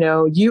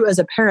 you as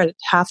a parent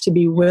have to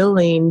be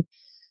willing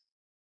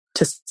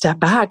to step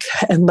back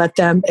and let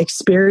them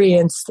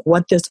experience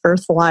what this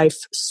earth life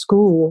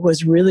school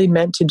was really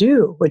meant to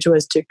do, which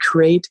was to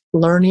create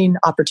learning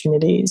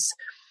opportunities.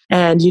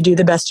 And you do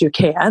the best you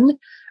can.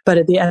 But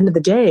at the end of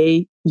the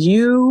day,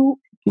 you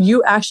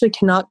actually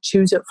cannot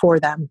choose it for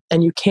them,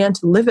 and you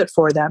can't live it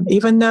for them,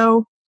 even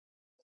though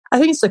I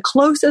think it's the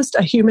closest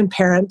a human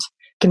parent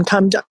can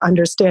come to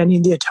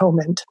understanding the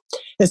atonement,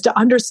 is to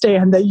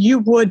understand that you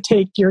would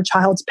take your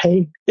child's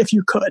pain if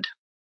you could.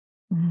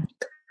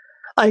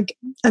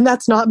 And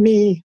that's not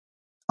me.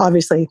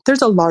 Obviously,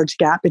 there's a large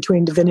gap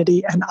between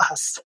divinity and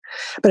us.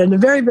 But in a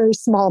very, very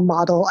small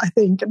model, I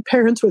think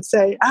parents would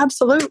say,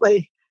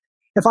 absolutely.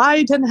 If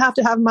I didn't have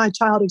to have my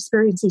child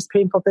experience these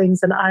painful things,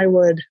 then I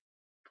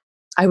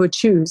would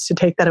choose to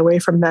take that away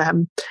from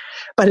them.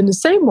 But in the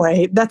same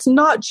way, that's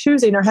not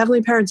choosing our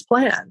heavenly parents'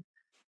 plan.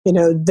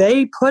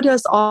 They put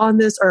us on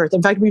this earth.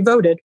 In fact, we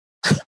voted.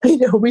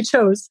 We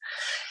chose.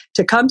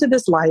 to come to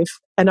this life,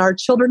 and our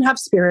children have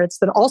spirits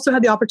that also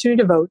had the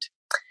opportunity to vote,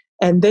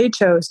 and they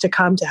chose to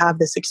come to have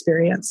this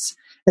experience.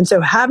 And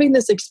so having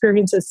this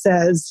experience that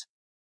says,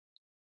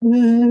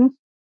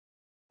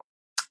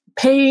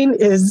 pain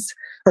is,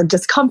 or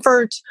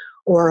discomfort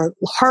or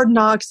hard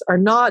knocks are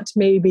not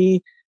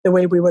maybe the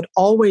way we would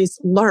always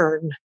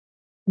learn,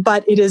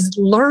 but it is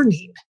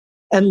learning,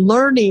 and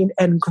learning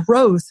and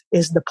growth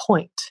is the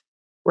point,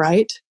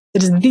 right?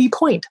 It is the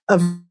point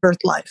of earth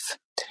life,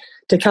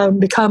 to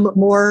become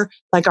more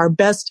like our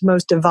best,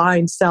 most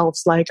divine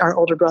selves, like our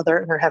older brother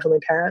and our heavenly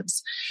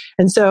parents.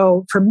 And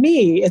so for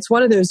me, it's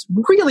one of those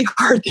really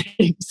hard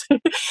things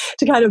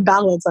to kind of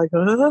balance, like,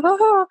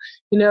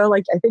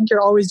 like I think you're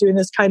always doing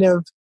this kind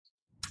of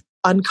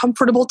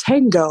uncomfortable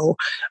tango,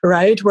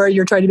 right? Where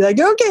you're trying to be like,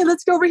 okay,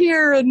 let's go over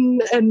here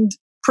and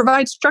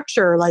provide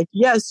structure. Like,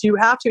 yes, you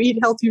have to eat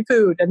healthy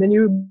food. And then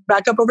you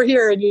back up over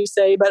here and you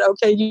say, but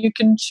okay, you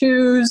can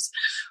choose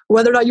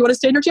whether or not you want to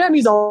stay in your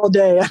jammies all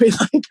day. I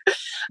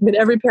mean,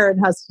 every parent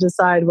has to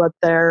decide what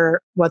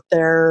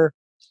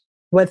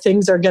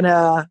things are going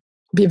to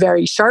be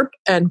very sharp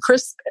and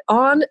crisp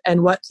on,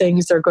 and what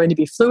things are going to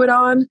be fluid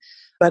on.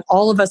 But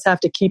all of us have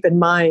to keep in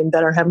mind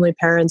that our heavenly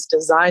parents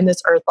designed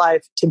this earth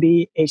life to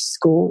be a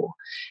school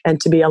and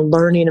to be a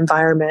learning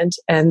environment,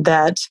 and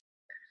that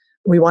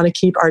we want to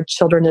keep our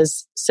children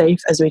as safe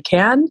as we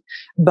can.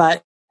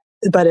 But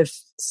if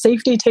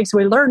safety takes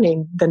away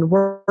learning, then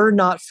we're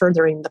not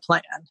furthering the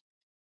plan.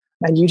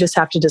 And you just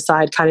have to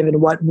decide kind of in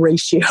what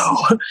ratio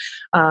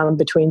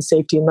between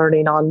safety and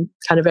learning on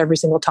kind of every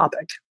single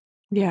topic.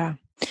 Yeah.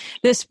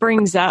 This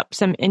brings up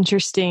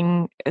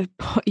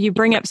you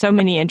bring up so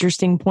many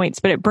interesting points,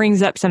 but it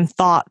brings up some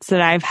thoughts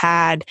that I've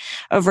had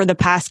over the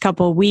past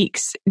couple of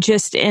weeks,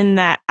 just in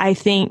that I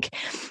think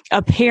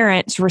a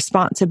parent's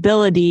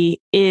responsibility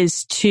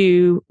is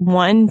to,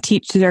 one,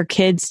 teach their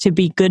kids to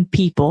be good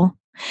people,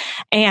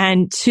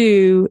 and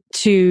to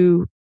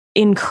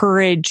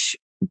encourage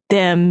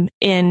them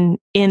in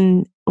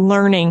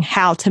learning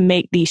how to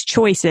make these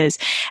choices.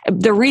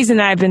 The reason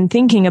I've been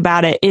thinking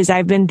about it is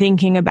I've been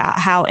thinking about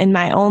how in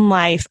my own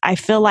life, I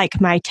feel like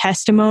my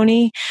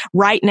testimony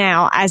right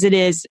now, as it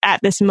is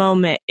at this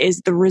moment,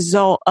 is the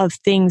result of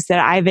things that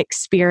I've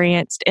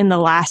experienced in the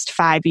last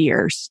 5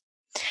 years.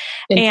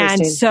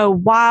 And so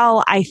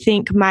while I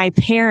think my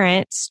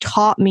parents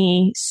taught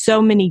me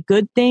so many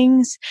good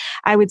things,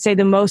 I would say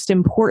the most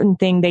important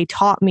thing they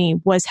taught me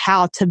was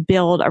how to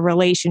build a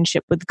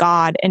relationship with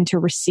God and to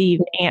receive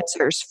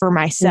answers for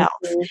myself.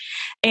 Mm-hmm.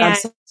 And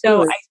Absolutely.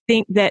 So I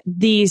think that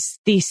these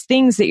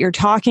things that you're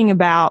talking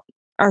about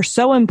are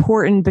so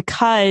important,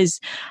 because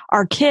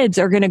our kids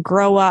are going to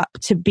grow up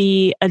to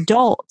be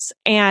adults,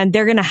 and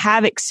they're going to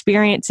have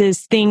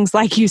experiences, things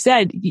like you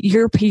said,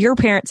 your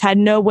parents had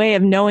no way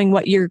of knowing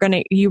what you were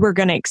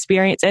going to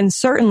experience. And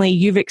certainly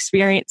you've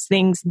experienced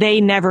things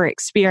they never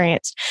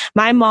experienced.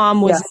 My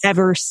mom was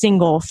never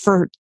single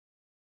for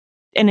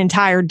an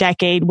entire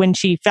decade when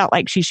she felt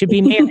like she should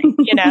be married,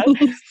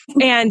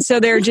 And so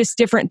there are just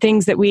different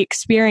things that we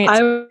experience.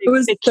 I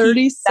was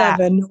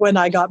 37 when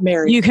I got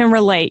married. You can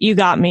relate. You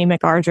got me,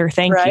 McArthur.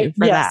 Thank you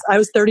for that. I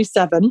was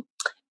 37,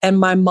 and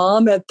my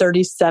mom at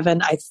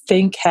 37, I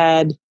think,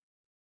 had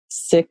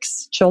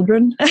 6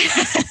 children,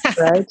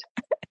 right?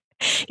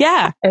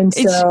 Yeah. And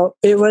so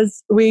it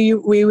was, we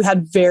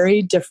had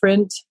very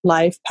different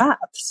life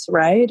paths,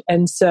 right?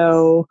 And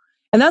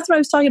that's what I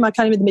was talking about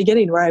kind of in the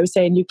beginning, where I was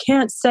saying, you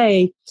can't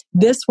say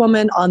this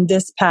woman on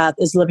this path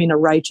is living a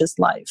righteous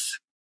life.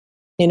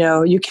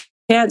 You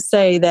can't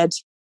say that,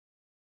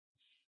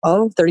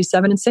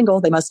 37 and single,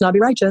 they must not be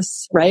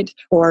righteous, right?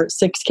 Or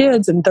 6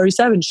 kids and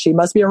 37, she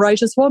must be a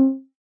righteous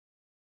woman.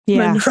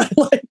 Yeah. Right?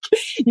 Like,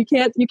 you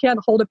can't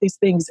hold up these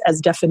things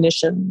as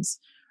definitions,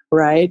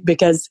 right?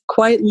 Because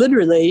quite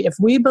literally, if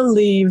we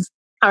believe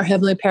our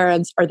heavenly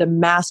parents are the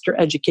master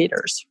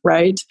educators,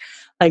 right?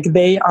 Like,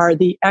 they are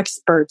the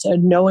experts at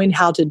knowing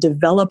how to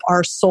develop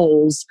our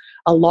souls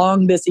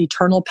along this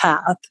eternal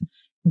path,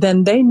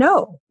 then they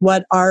know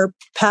what our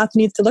path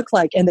needs to look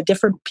like. And the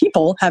different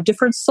people have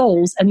different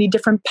souls and need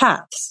different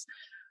paths,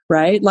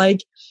 right?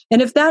 Like,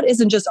 and if that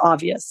isn't just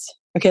obvious,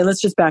 okay, let's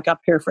just back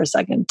up here for a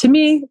second. To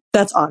me,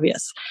 that's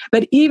obvious.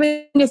 But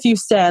even if you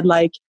said,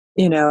 like,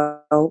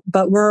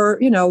 but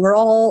we're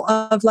all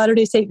of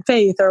Latter-day Saint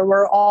faith, or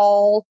we're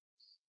all,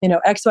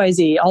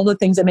 XYZ, all the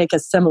things that make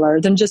us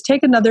similar, then just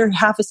take another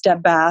half a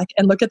step back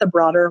and look at the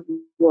broader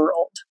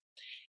world.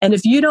 And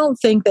if you don't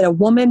think that a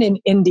woman in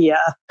India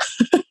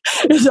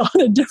is on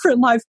a different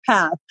life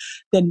path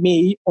than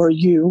me or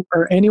you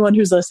or anyone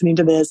who's listening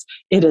to this,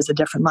 it is a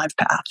different life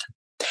path.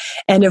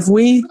 And if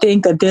we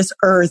think that this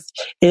earth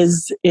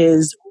is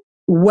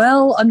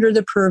well under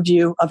the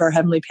purview of our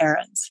heavenly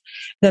parents,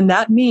 then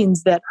that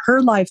means that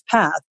her life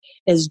path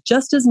is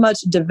just as much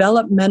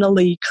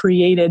developmentally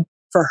created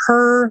for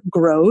her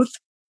growth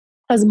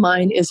as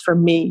mine is for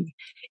me,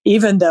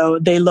 even though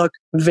they look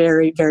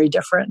very, very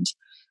different.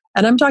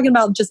 And I'm talking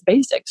about just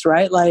basics,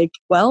 right? Like,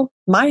 well,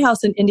 my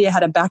house in India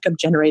had a backup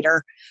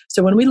generator.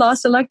 So when we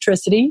lost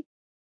electricity,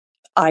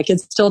 I could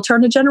still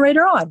turn a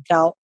generator on.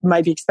 Now, it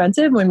might be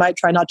expensive. We might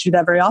try not to do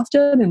that very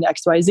often and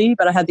XYZ,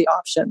 but I had the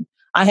option.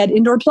 I had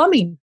indoor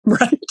plumbing,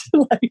 right?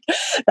 Like,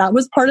 that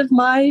was part of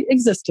my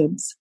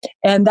existence.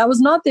 And that was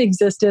not the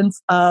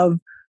existence of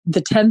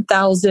the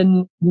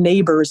 10,000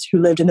 neighbors who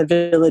lived in the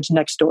village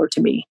next door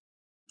to me,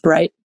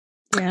 right?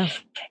 Yeah.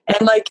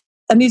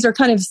 And these are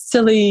kind of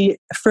silly,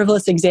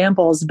 frivolous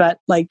examples, but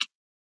like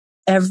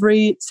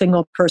every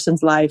single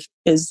person's life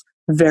is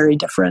very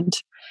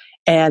different.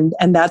 And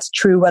that's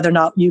true whether or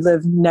not you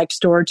live next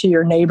door to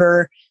your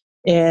neighbor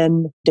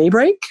in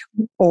Daybreak,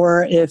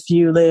 or if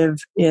you live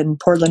in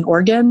Portland,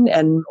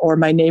 Oregon, or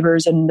my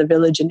neighbors in the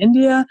village in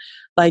India.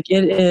 Like,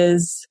 it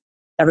is,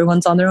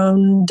 everyone's on their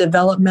own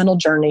developmental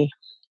journey.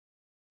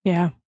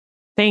 Yeah.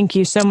 Thank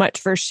you so much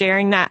for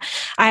sharing that.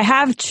 I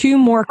have two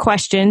more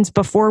questions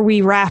before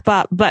we wrap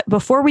up. But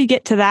before we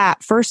get to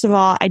that, first of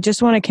all, I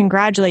just want to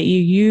congratulate you.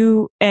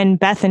 You and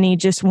Bethany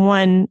just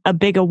won a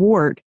big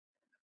award.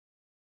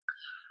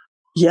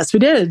 Yes, we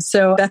did.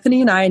 So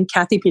Bethany and I and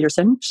Kathy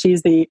Peterson,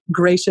 she's the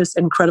gracious,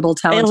 incredible,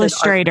 talented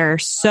illustrator.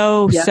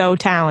 So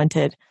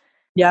talented.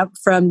 Yep,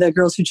 from the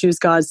Girls Who Choose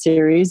God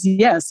series.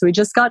 Yes, we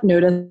just got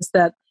notice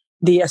that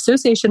the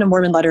Association of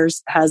Mormon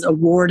Letters has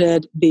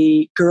awarded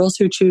the Girls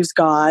Who Choose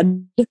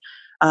God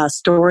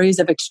Stories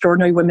of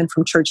Extraordinary Women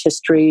from Church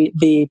History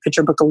the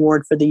Picture Book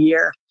Award for the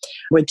year,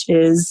 which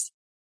is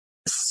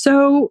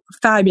so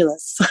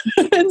fabulous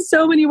in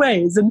so many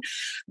ways. And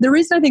the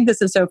reason I think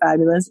this is so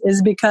fabulous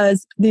is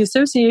because the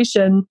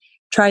association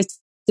tries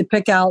to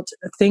pick out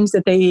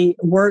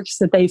works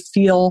that they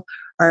feel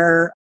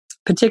are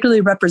particularly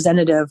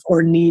representative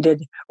or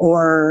needed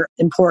or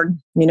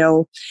important,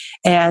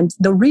 And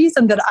the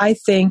reason that I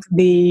think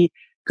the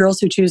Girls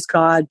Who Choose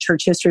God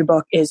Church History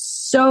book is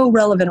so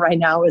relevant right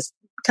now is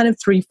kind of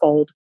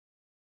threefold.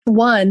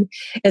 One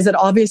is that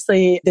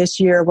obviously this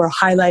year we're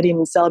highlighting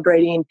and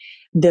celebrating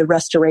the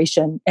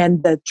restoration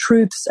and the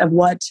truths of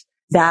what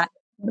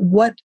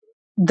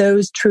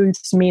those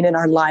truths mean in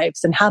our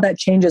lives and how that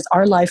changes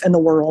our life and the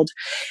world.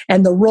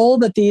 And the role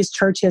that these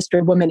church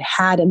history women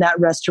had in that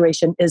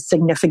restoration is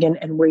significant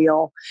and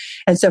real.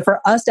 And so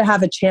for us to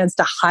have a chance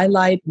to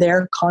highlight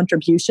their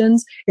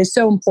contributions is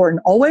so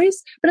important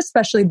always, but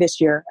especially this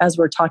year as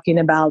we're talking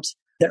about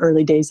the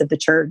early days of the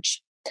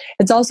church.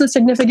 It's also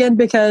significant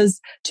because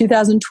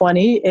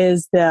 2020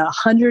 is the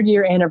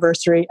 100-year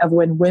anniversary of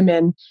when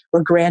women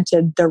were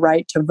granted the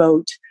right to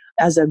vote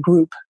as a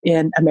group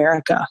in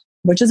America,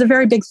 which is a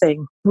very big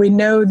thing. We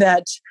know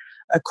that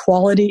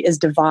equality is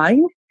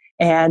divine,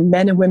 and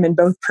men and women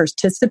both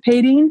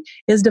participating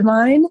is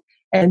divine.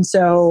 And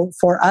so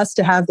for us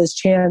to have this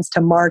chance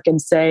to mark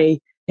and say,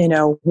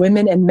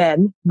 women and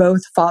men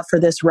both fought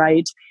for this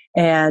right.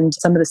 And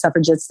some of the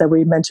suffragettes that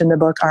we mentioned in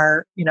the book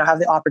have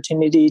the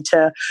opportunity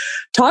to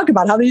talk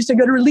about how they used to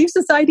go to Relief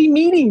Society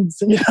meetings,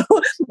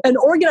 and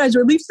organize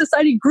Relief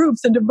Society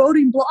groups into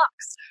voting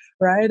blocks,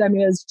 right? I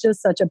mean, it's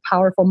just such a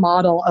powerful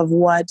model of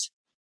what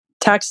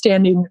tax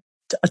standing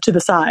to the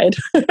side.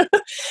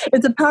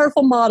 It's a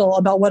powerful model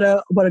about what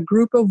a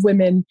group of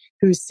women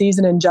who sees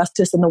an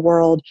injustice in the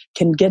world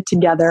can get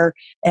together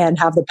and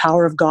have the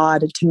power of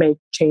God to make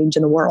change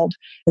in the world.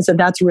 And so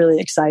that's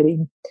really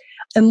exciting.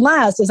 And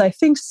last is I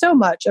think so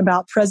much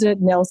about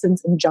President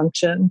Nelson's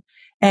injunction.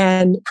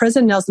 And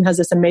President Nelson has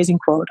this amazing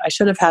quote. I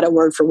should have had it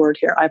word for word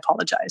here. I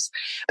apologize.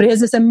 But he has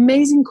this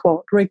amazing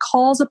quote where he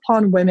calls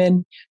upon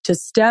women to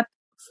step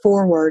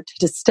forward,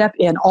 to step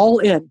in, all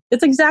in.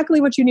 It's exactly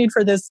what you need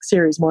for this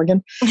series,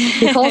 Morgan.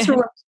 He calls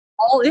for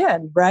all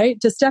in, right?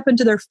 To step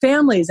into their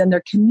families and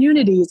their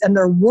communities and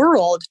their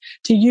world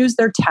to use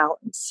their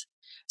talents.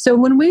 So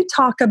when we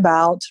talk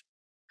about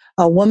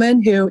a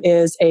woman who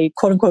is a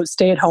quote unquote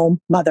stay-at-home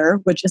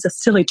mother, which is a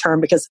silly term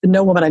because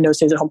no woman I know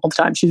stays at home all the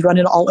time. She's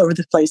running all over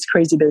the place,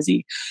 crazy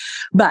busy.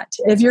 But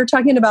if you're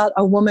talking about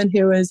a woman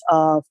who is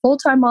a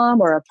full-time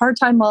mom or a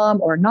part-time mom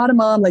or not a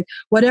mom, like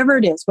whatever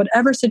it is,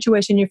 whatever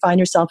situation you find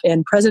yourself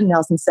in, President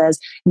Nelson says,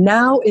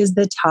 now is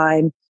the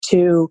time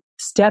to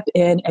step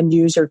in and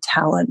use your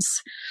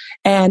talents.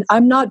 And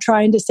I'm not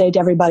trying to say to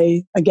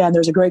everybody, again,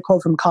 there's a great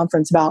quote from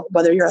conference about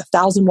whether you're a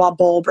 1,000-watt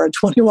bulb or a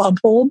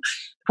 20-watt bulb.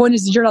 The point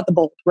is, you're not the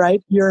bulb,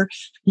 right?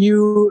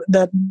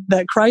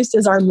 That Christ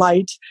is our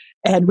light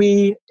and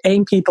we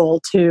aim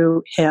people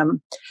to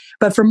him.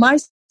 But from my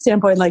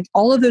standpoint, like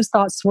all of those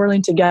thoughts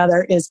swirling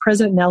together is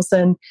President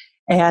Nelson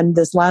and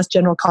this last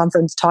general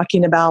conference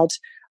talking about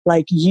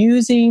like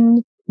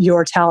using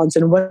your talents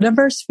in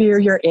whatever sphere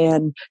you're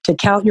in to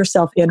count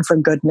yourself in for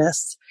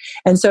goodness.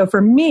 And so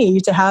for me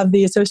to have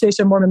the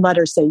Association of Mormon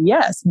Letters say,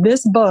 yes,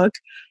 this book,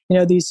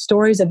 these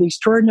stories of the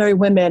extraordinary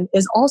women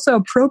is also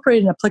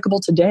appropriate and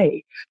applicable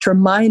today to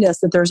remind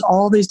us that there's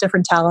all these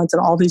different talents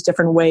and all these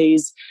different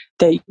ways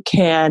that you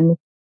can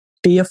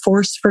be a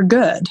force for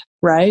good,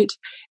 right?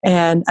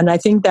 And I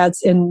think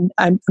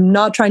I'm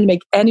not trying to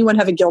make anyone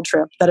have a guilt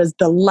trip. That is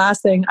the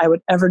last thing I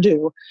would ever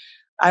do.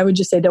 I would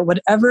just say that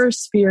whatever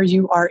sphere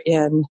you are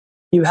in,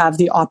 you have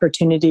the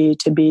opportunity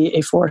to be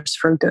a force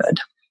for good.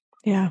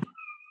 Yeah.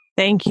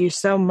 Thank you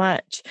so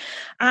much.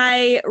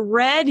 I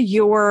read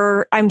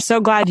I'm so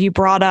glad you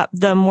brought up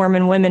the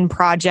Mormon Women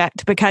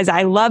Project, because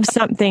I love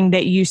something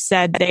that you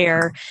said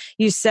there.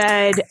 You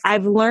said,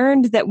 I've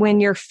learned that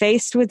when you're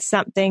faced with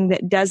something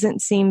that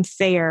doesn't seem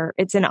fair,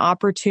 it's an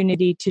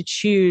opportunity to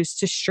choose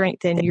to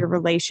strengthen your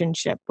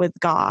relationship with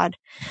God.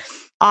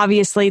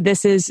 Obviously,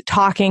 this is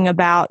talking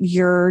about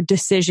your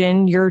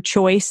decision, your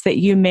choice that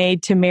you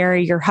made to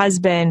marry your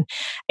husband.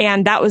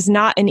 And that was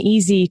not an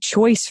easy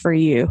choice for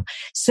you.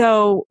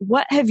 So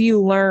what have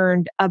you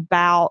learned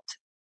about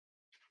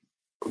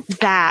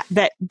that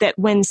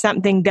when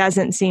something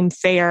doesn't seem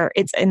fair,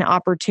 it's an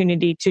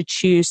opportunity to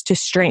choose to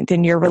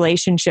strengthen your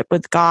relationship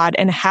with God?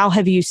 And how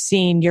have you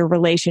seen your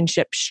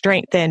relationship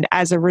strengthened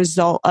as a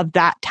result of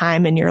that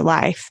time in your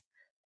life?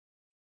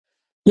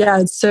 Yeah,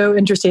 it's so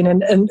interesting.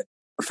 And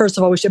first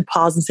of all, we should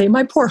pause and say,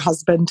 my poor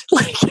husband.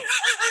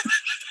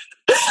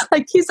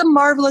 Like he's a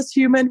marvelous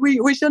human.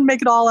 We shouldn't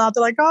make it all out.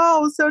 They're like, oh,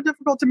 it was so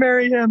difficult to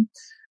marry him.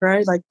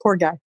 Right? Like, poor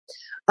guy.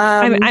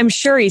 I'm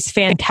sure he's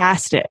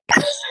fantastic.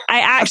 I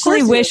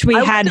actually wish we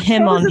had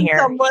him on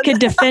here. He could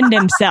defend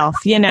himself,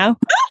 You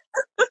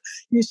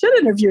should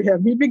interview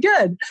him. He'd be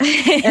good.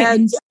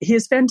 And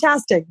he's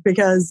fantastic,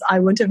 because I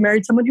wouldn't have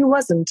married someone who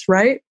wasn't,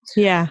 right?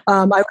 Yeah.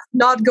 I was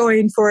not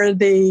going for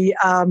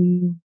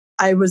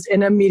I was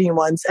in a meeting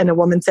once and a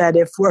woman said,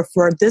 if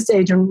we're this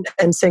age and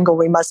single,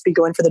 we must be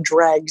going for the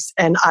dregs.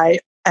 And I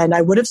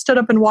would have stood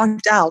up and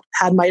walked out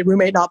had my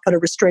roommate not put a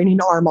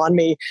restraining arm on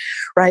me,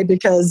 right?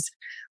 Because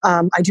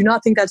I do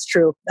not think that's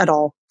true at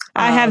all.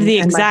 I have the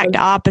exact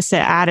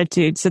opposite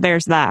attitude. So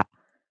there's that.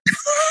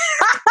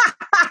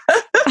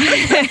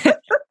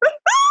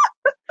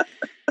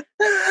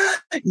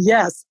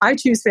 Yes, I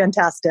choose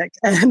fantastic,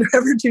 and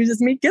whoever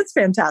chooses me gets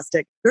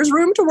fantastic. There's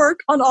room to work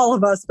on all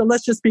of us, but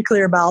let's just be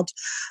clear about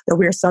that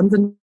we are sons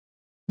and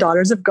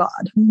daughters of God,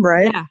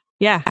 right?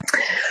 Yeah.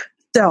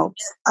 So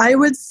I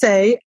would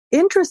say,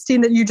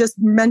 interesting that you just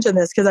mentioned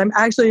this, because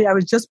I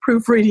was just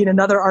proofreading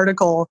another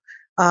article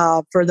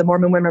for the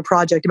Mormon Women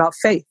Project about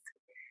faith.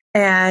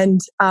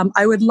 And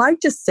I would like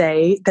to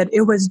say that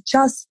it was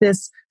just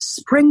this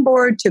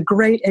springboard to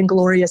great and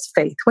glorious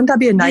faith. Wouldn't that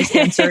be a nice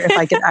answer if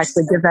I could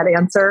actually give that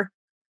answer?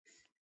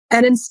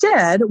 And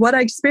instead, what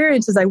I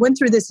experienced is I went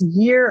through this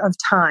year of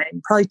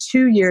time, probably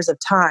 2 years of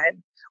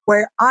time,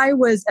 where I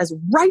was as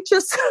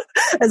righteous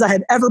as I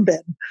had ever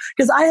been,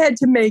 because I had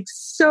to make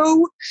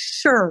so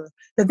sure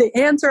that the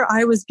answer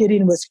I was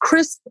getting was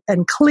crisp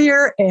and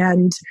clear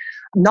and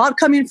not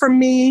coming from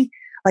me.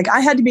 Like I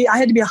had to be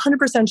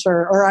 100%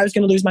 sure, or I was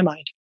going to lose my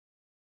mind.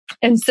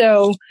 And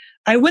so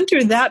I went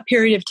through that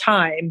period of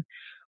time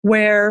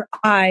where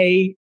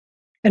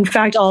in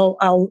fact,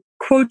 I'll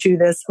quote you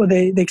this. Or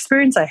the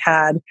experience I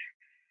had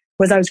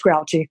was I was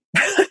grouchy.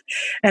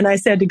 And I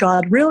said to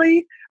God,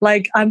 really?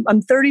 Like I'm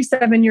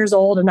 37 years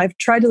old and I've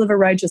tried to live a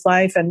righteous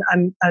life, and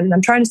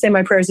I'm trying to say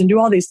my prayers and do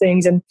all these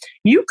things. And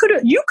you could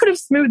have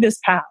smoothed this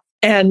path.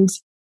 And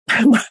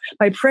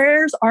my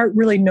prayers aren't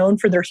really known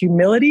for their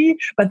humility,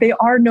 but they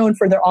are known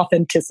for their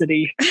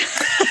authenticity.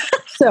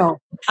 So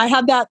I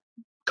had that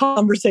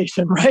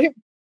conversation, right?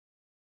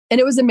 And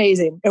it was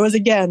amazing. It was,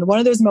 again, one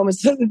of those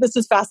moments. This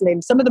is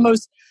fascinating. Some of the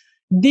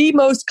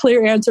most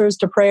clear answers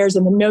to prayers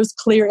and the most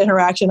clear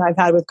interaction I've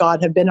had with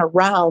God have been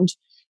around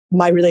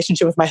my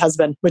relationship with my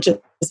husband, which is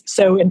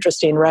so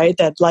interesting, right?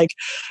 That like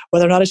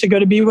whether or not I should go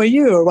to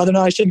BYU or whether or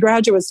not I should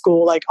graduate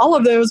school, like all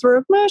of those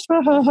were,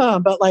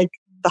 but like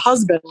the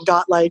husband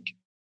got like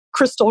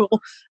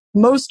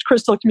most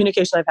crystal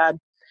communication I've had.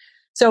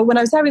 So when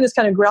I was having this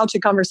kind of grouchy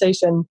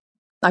conversation,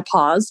 I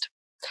paused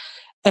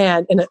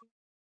and in a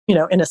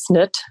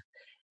snit,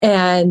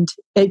 and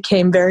it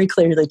came very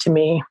clearly to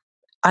me.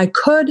 I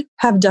could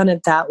have done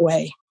it that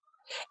way,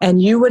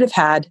 and you would have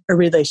had a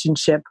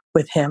relationship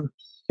with him,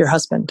 your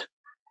husband.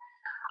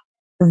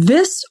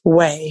 This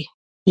way,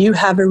 you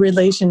have a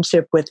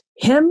relationship with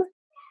him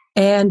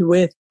and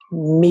with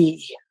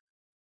me.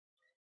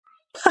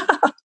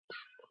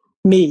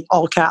 Me,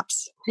 all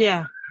caps.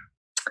 Yeah.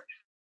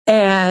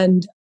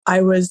 And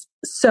I was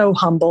so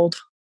humbled,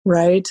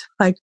 right?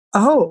 Like,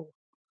 oh,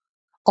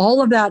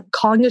 all of that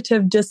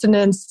cognitive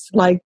dissonance,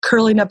 like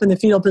curling up in the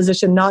fetal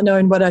position, not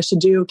knowing what I should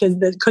do, because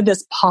could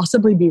this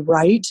possibly be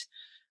right?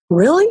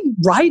 Really?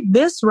 Right?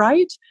 This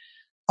right?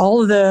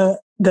 All of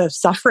the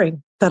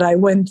suffering that I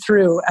went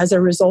through as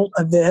a result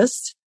of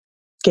this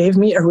gave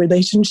me a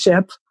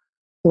relationship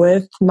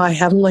with my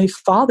Heavenly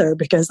Father,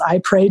 because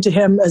I prayed to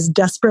him as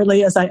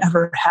desperately as I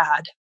ever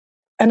had.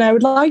 And I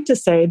would like to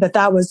say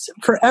that was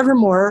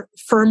forevermore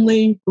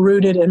firmly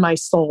rooted in my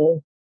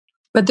soul.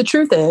 But the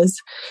truth is,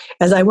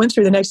 as I went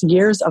through the next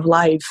years of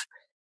life,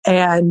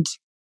 and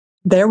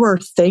there were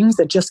things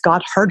that just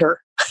got harder,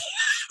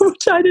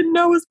 which I didn't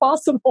know was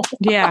possible.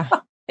 Yeah.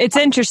 It's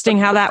interesting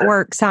how that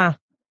works, huh?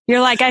 You're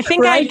like, I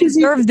think I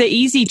deserve the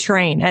easy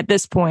train at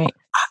this point.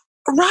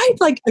 Right?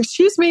 Like,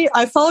 excuse me,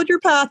 I followed your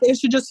path. It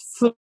should just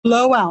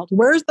flow out.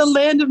 Where's the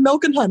land of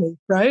milk and honey?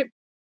 Right?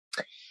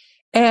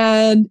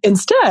 And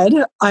instead,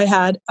 I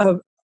had a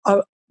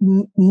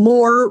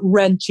more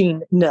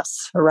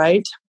wrenchingness,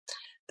 right?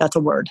 That's a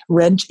word,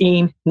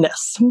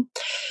 wrenchingness.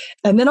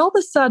 And then all of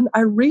a sudden, I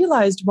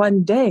realized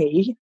one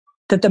day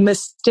that the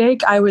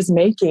mistake I was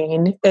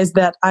making is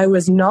that I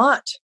was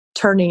not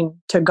turning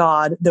to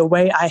God the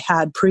way I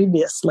had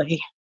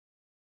previously.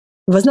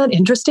 Wasn't that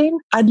interesting?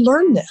 I'd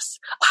learned this.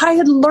 I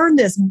had learned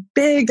this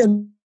big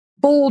and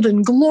bold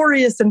and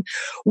glorious and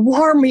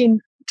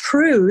warming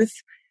truth,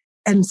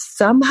 and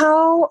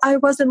somehow I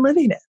wasn't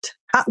living it.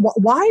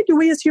 Why do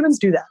we as humans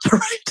do that,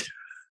 right?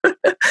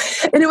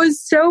 And it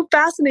was so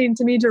fascinating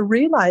to me to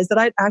realize that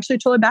I'd actually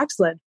totally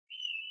backslid,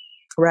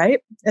 right?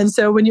 And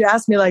so when you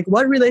ask me, like,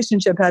 what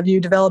relationship have you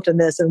developed in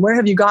this and where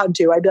have you gotten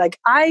to? I'd be like,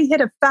 I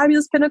hit a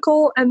fabulous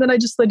pinnacle and then I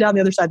just slid down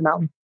the other side of the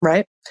mountain,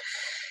 right?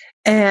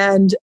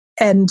 And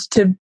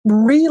to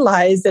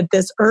realize that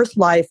this earth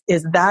life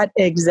is that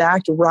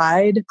exact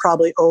ride,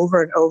 probably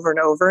over and over and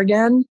over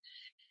again,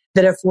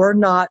 that if we're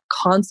not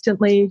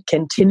constantly,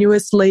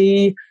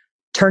 continuously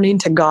turning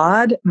to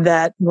God,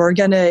 that we're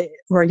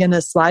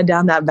gonna slide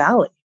down that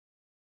valley.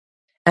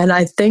 And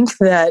I think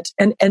that,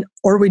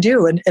 or we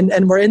do,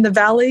 and we're in the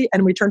valley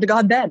and we turn to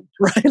God then,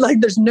 right?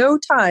 Like there's no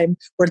time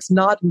where it's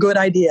not a good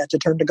idea to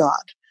turn to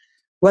God.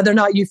 Whether or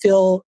not you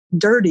feel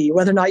dirty,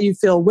 whether or not you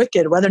feel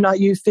wicked, whether or not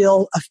you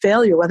feel a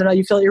failure, whether or not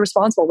you feel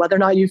irresponsible, whether or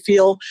not you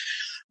feel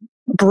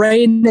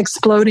brain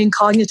exploding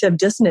cognitive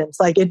dissonance,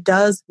 like it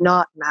does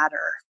not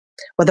matter.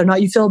 Whether or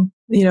not you feel,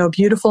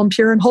 beautiful and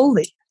pure and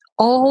holy.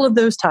 All of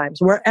those times,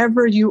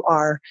 wherever you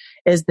are,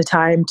 is the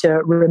time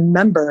to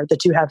remember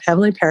that you have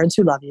heavenly parents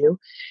who love you,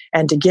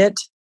 and to it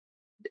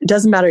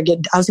doesn't matter,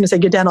 I was going to say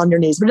get down on your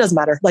knees, but it doesn't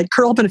matter. Like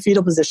curl up in a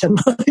fetal position,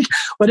 like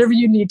whatever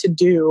you need to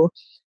do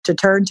to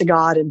turn to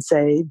God and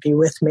say, be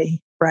with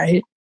me,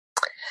 right?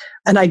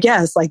 And I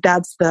guess like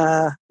that's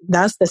the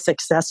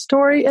success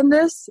story in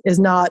this, is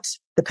not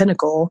the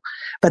pinnacle,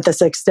 but the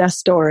success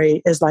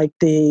story is like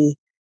the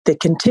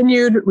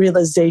continued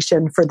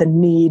realization for the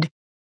need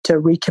to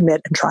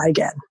recommit and try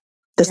again.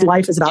 This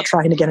life is about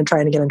trying again and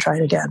trying again and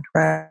trying again,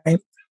 right?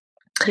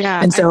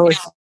 Yeah. And so if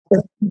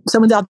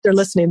someone's out there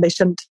listening, they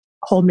shouldn't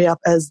hold me up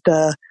as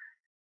the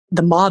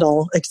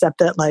model, except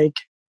that like,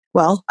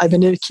 well, I've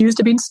been accused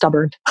of being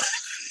stubborn.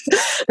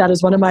 That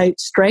is one of my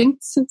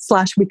strengths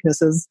 /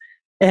 weaknesses,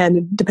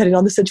 and depending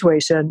on the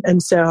situation.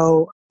 And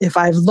so if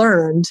I've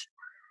learned,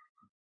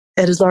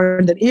 it is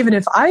learned that even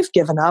if I've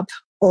given up,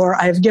 or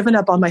I've given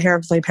up on my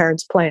heavenly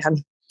parents'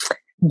 plan,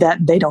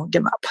 that they don't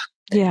give up.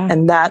 Yeah.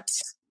 And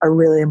that's a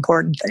really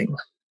important thing.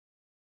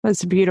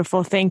 That's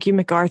beautiful. Thank you,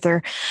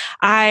 McArthur.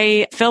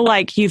 I feel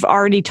like you've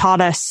already taught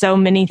us so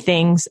many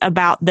things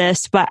about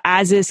this, but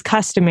as is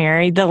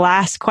customary, the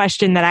last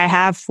question that I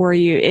have for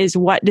you is,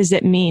 what does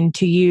it mean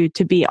to you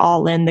to be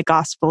all in the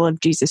gospel of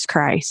Jesus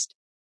Christ?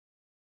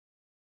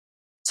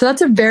 So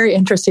that's a very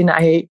interesting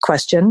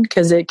question,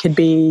 because it could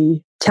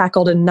be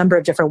tackled in a number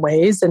of different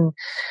ways. And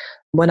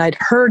when I'd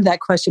heard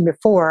that question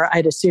before,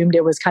 I'd assumed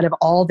it was kind of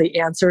all the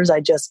answers I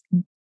just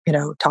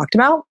talked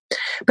about.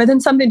 But then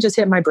something just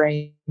hit my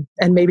brain,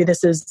 and maybe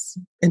this is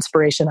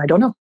inspiration, I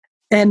don't know.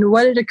 And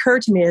what had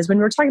occurred to me is, when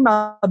we're talking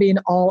about being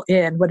all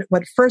in,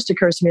 what first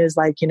occurs to me is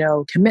like,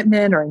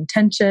 commitment or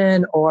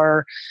intention,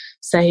 or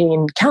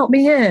saying, count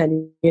me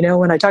in,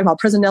 when I talk about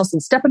President Nelson,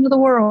 step into the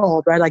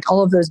world, right? Like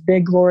all of those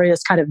big,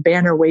 glorious kind of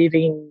banner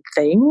waving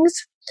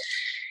things.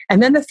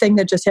 And then the thing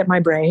that just hit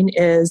my brain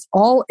is,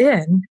 all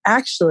in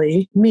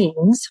actually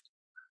means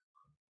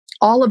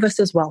all of us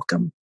is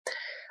welcome.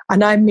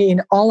 And I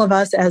mean all of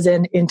us as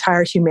in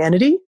entire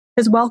humanity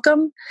is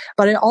welcome,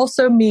 but I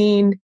also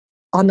mean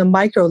on the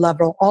micro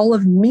level, all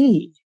of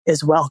me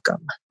is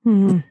welcome.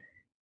 Mm-hmm.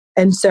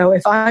 And so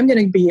if I'm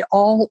going to be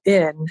all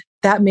in,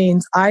 that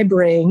means I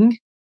bring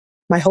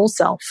my whole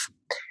self.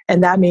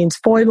 And that means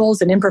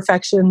foibles and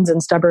imperfections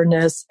and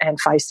stubbornness and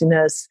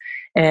feistiness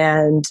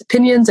and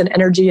opinions and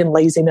energy and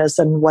laziness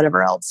and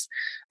whatever else.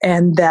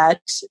 And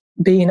that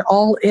being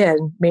all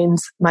in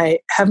means my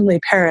heavenly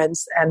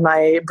parents and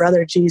my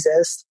brother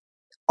Jesus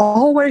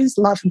always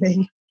love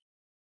me.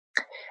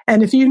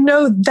 And if you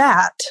know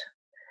that,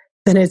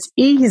 then it's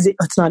easy.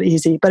 It's not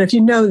easy, but if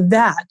you know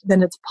that,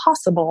 then it's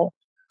possible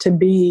to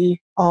be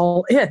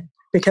all in,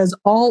 because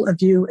all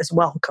of you is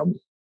welcome.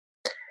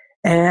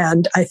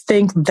 And I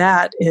think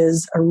that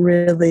is a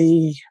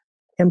really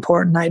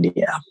important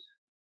idea.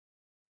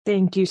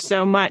 Thank you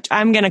so much.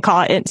 I'm going to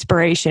call it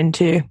inspiration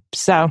too.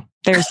 So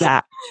there's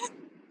that.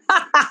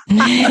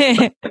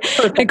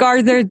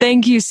 McArthur,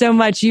 thank you so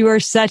much. You are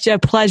such a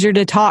pleasure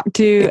to talk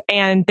to.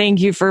 And thank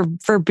you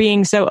for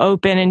being so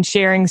open and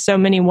sharing so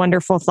many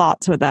wonderful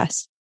thoughts with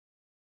us.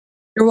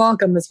 You're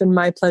welcome. It's been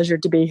my pleasure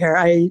to be here.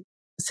 I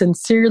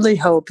sincerely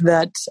hope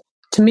that,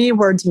 to me,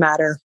 words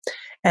matter.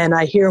 And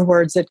I hear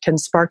words that can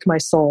spark my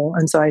soul.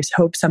 And so I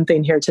hope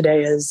something here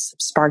today is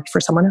sparked for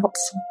someone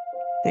else.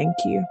 Thank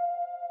you.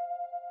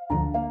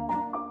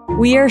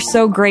 We are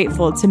so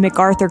grateful to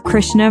McArthur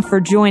Krishna for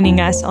joining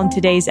us on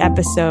today's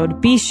episode.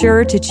 Be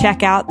sure to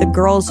check out the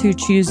Girls Who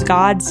Choose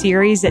God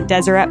series at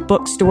Deseret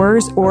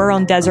bookstores or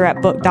on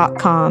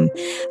DeseretBook.com.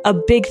 A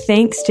big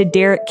thanks to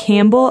Derek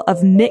Campbell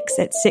of Mix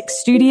at 6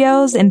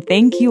 Studios, and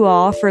thank you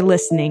all for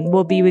listening.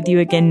 We'll be with you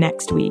again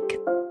next week.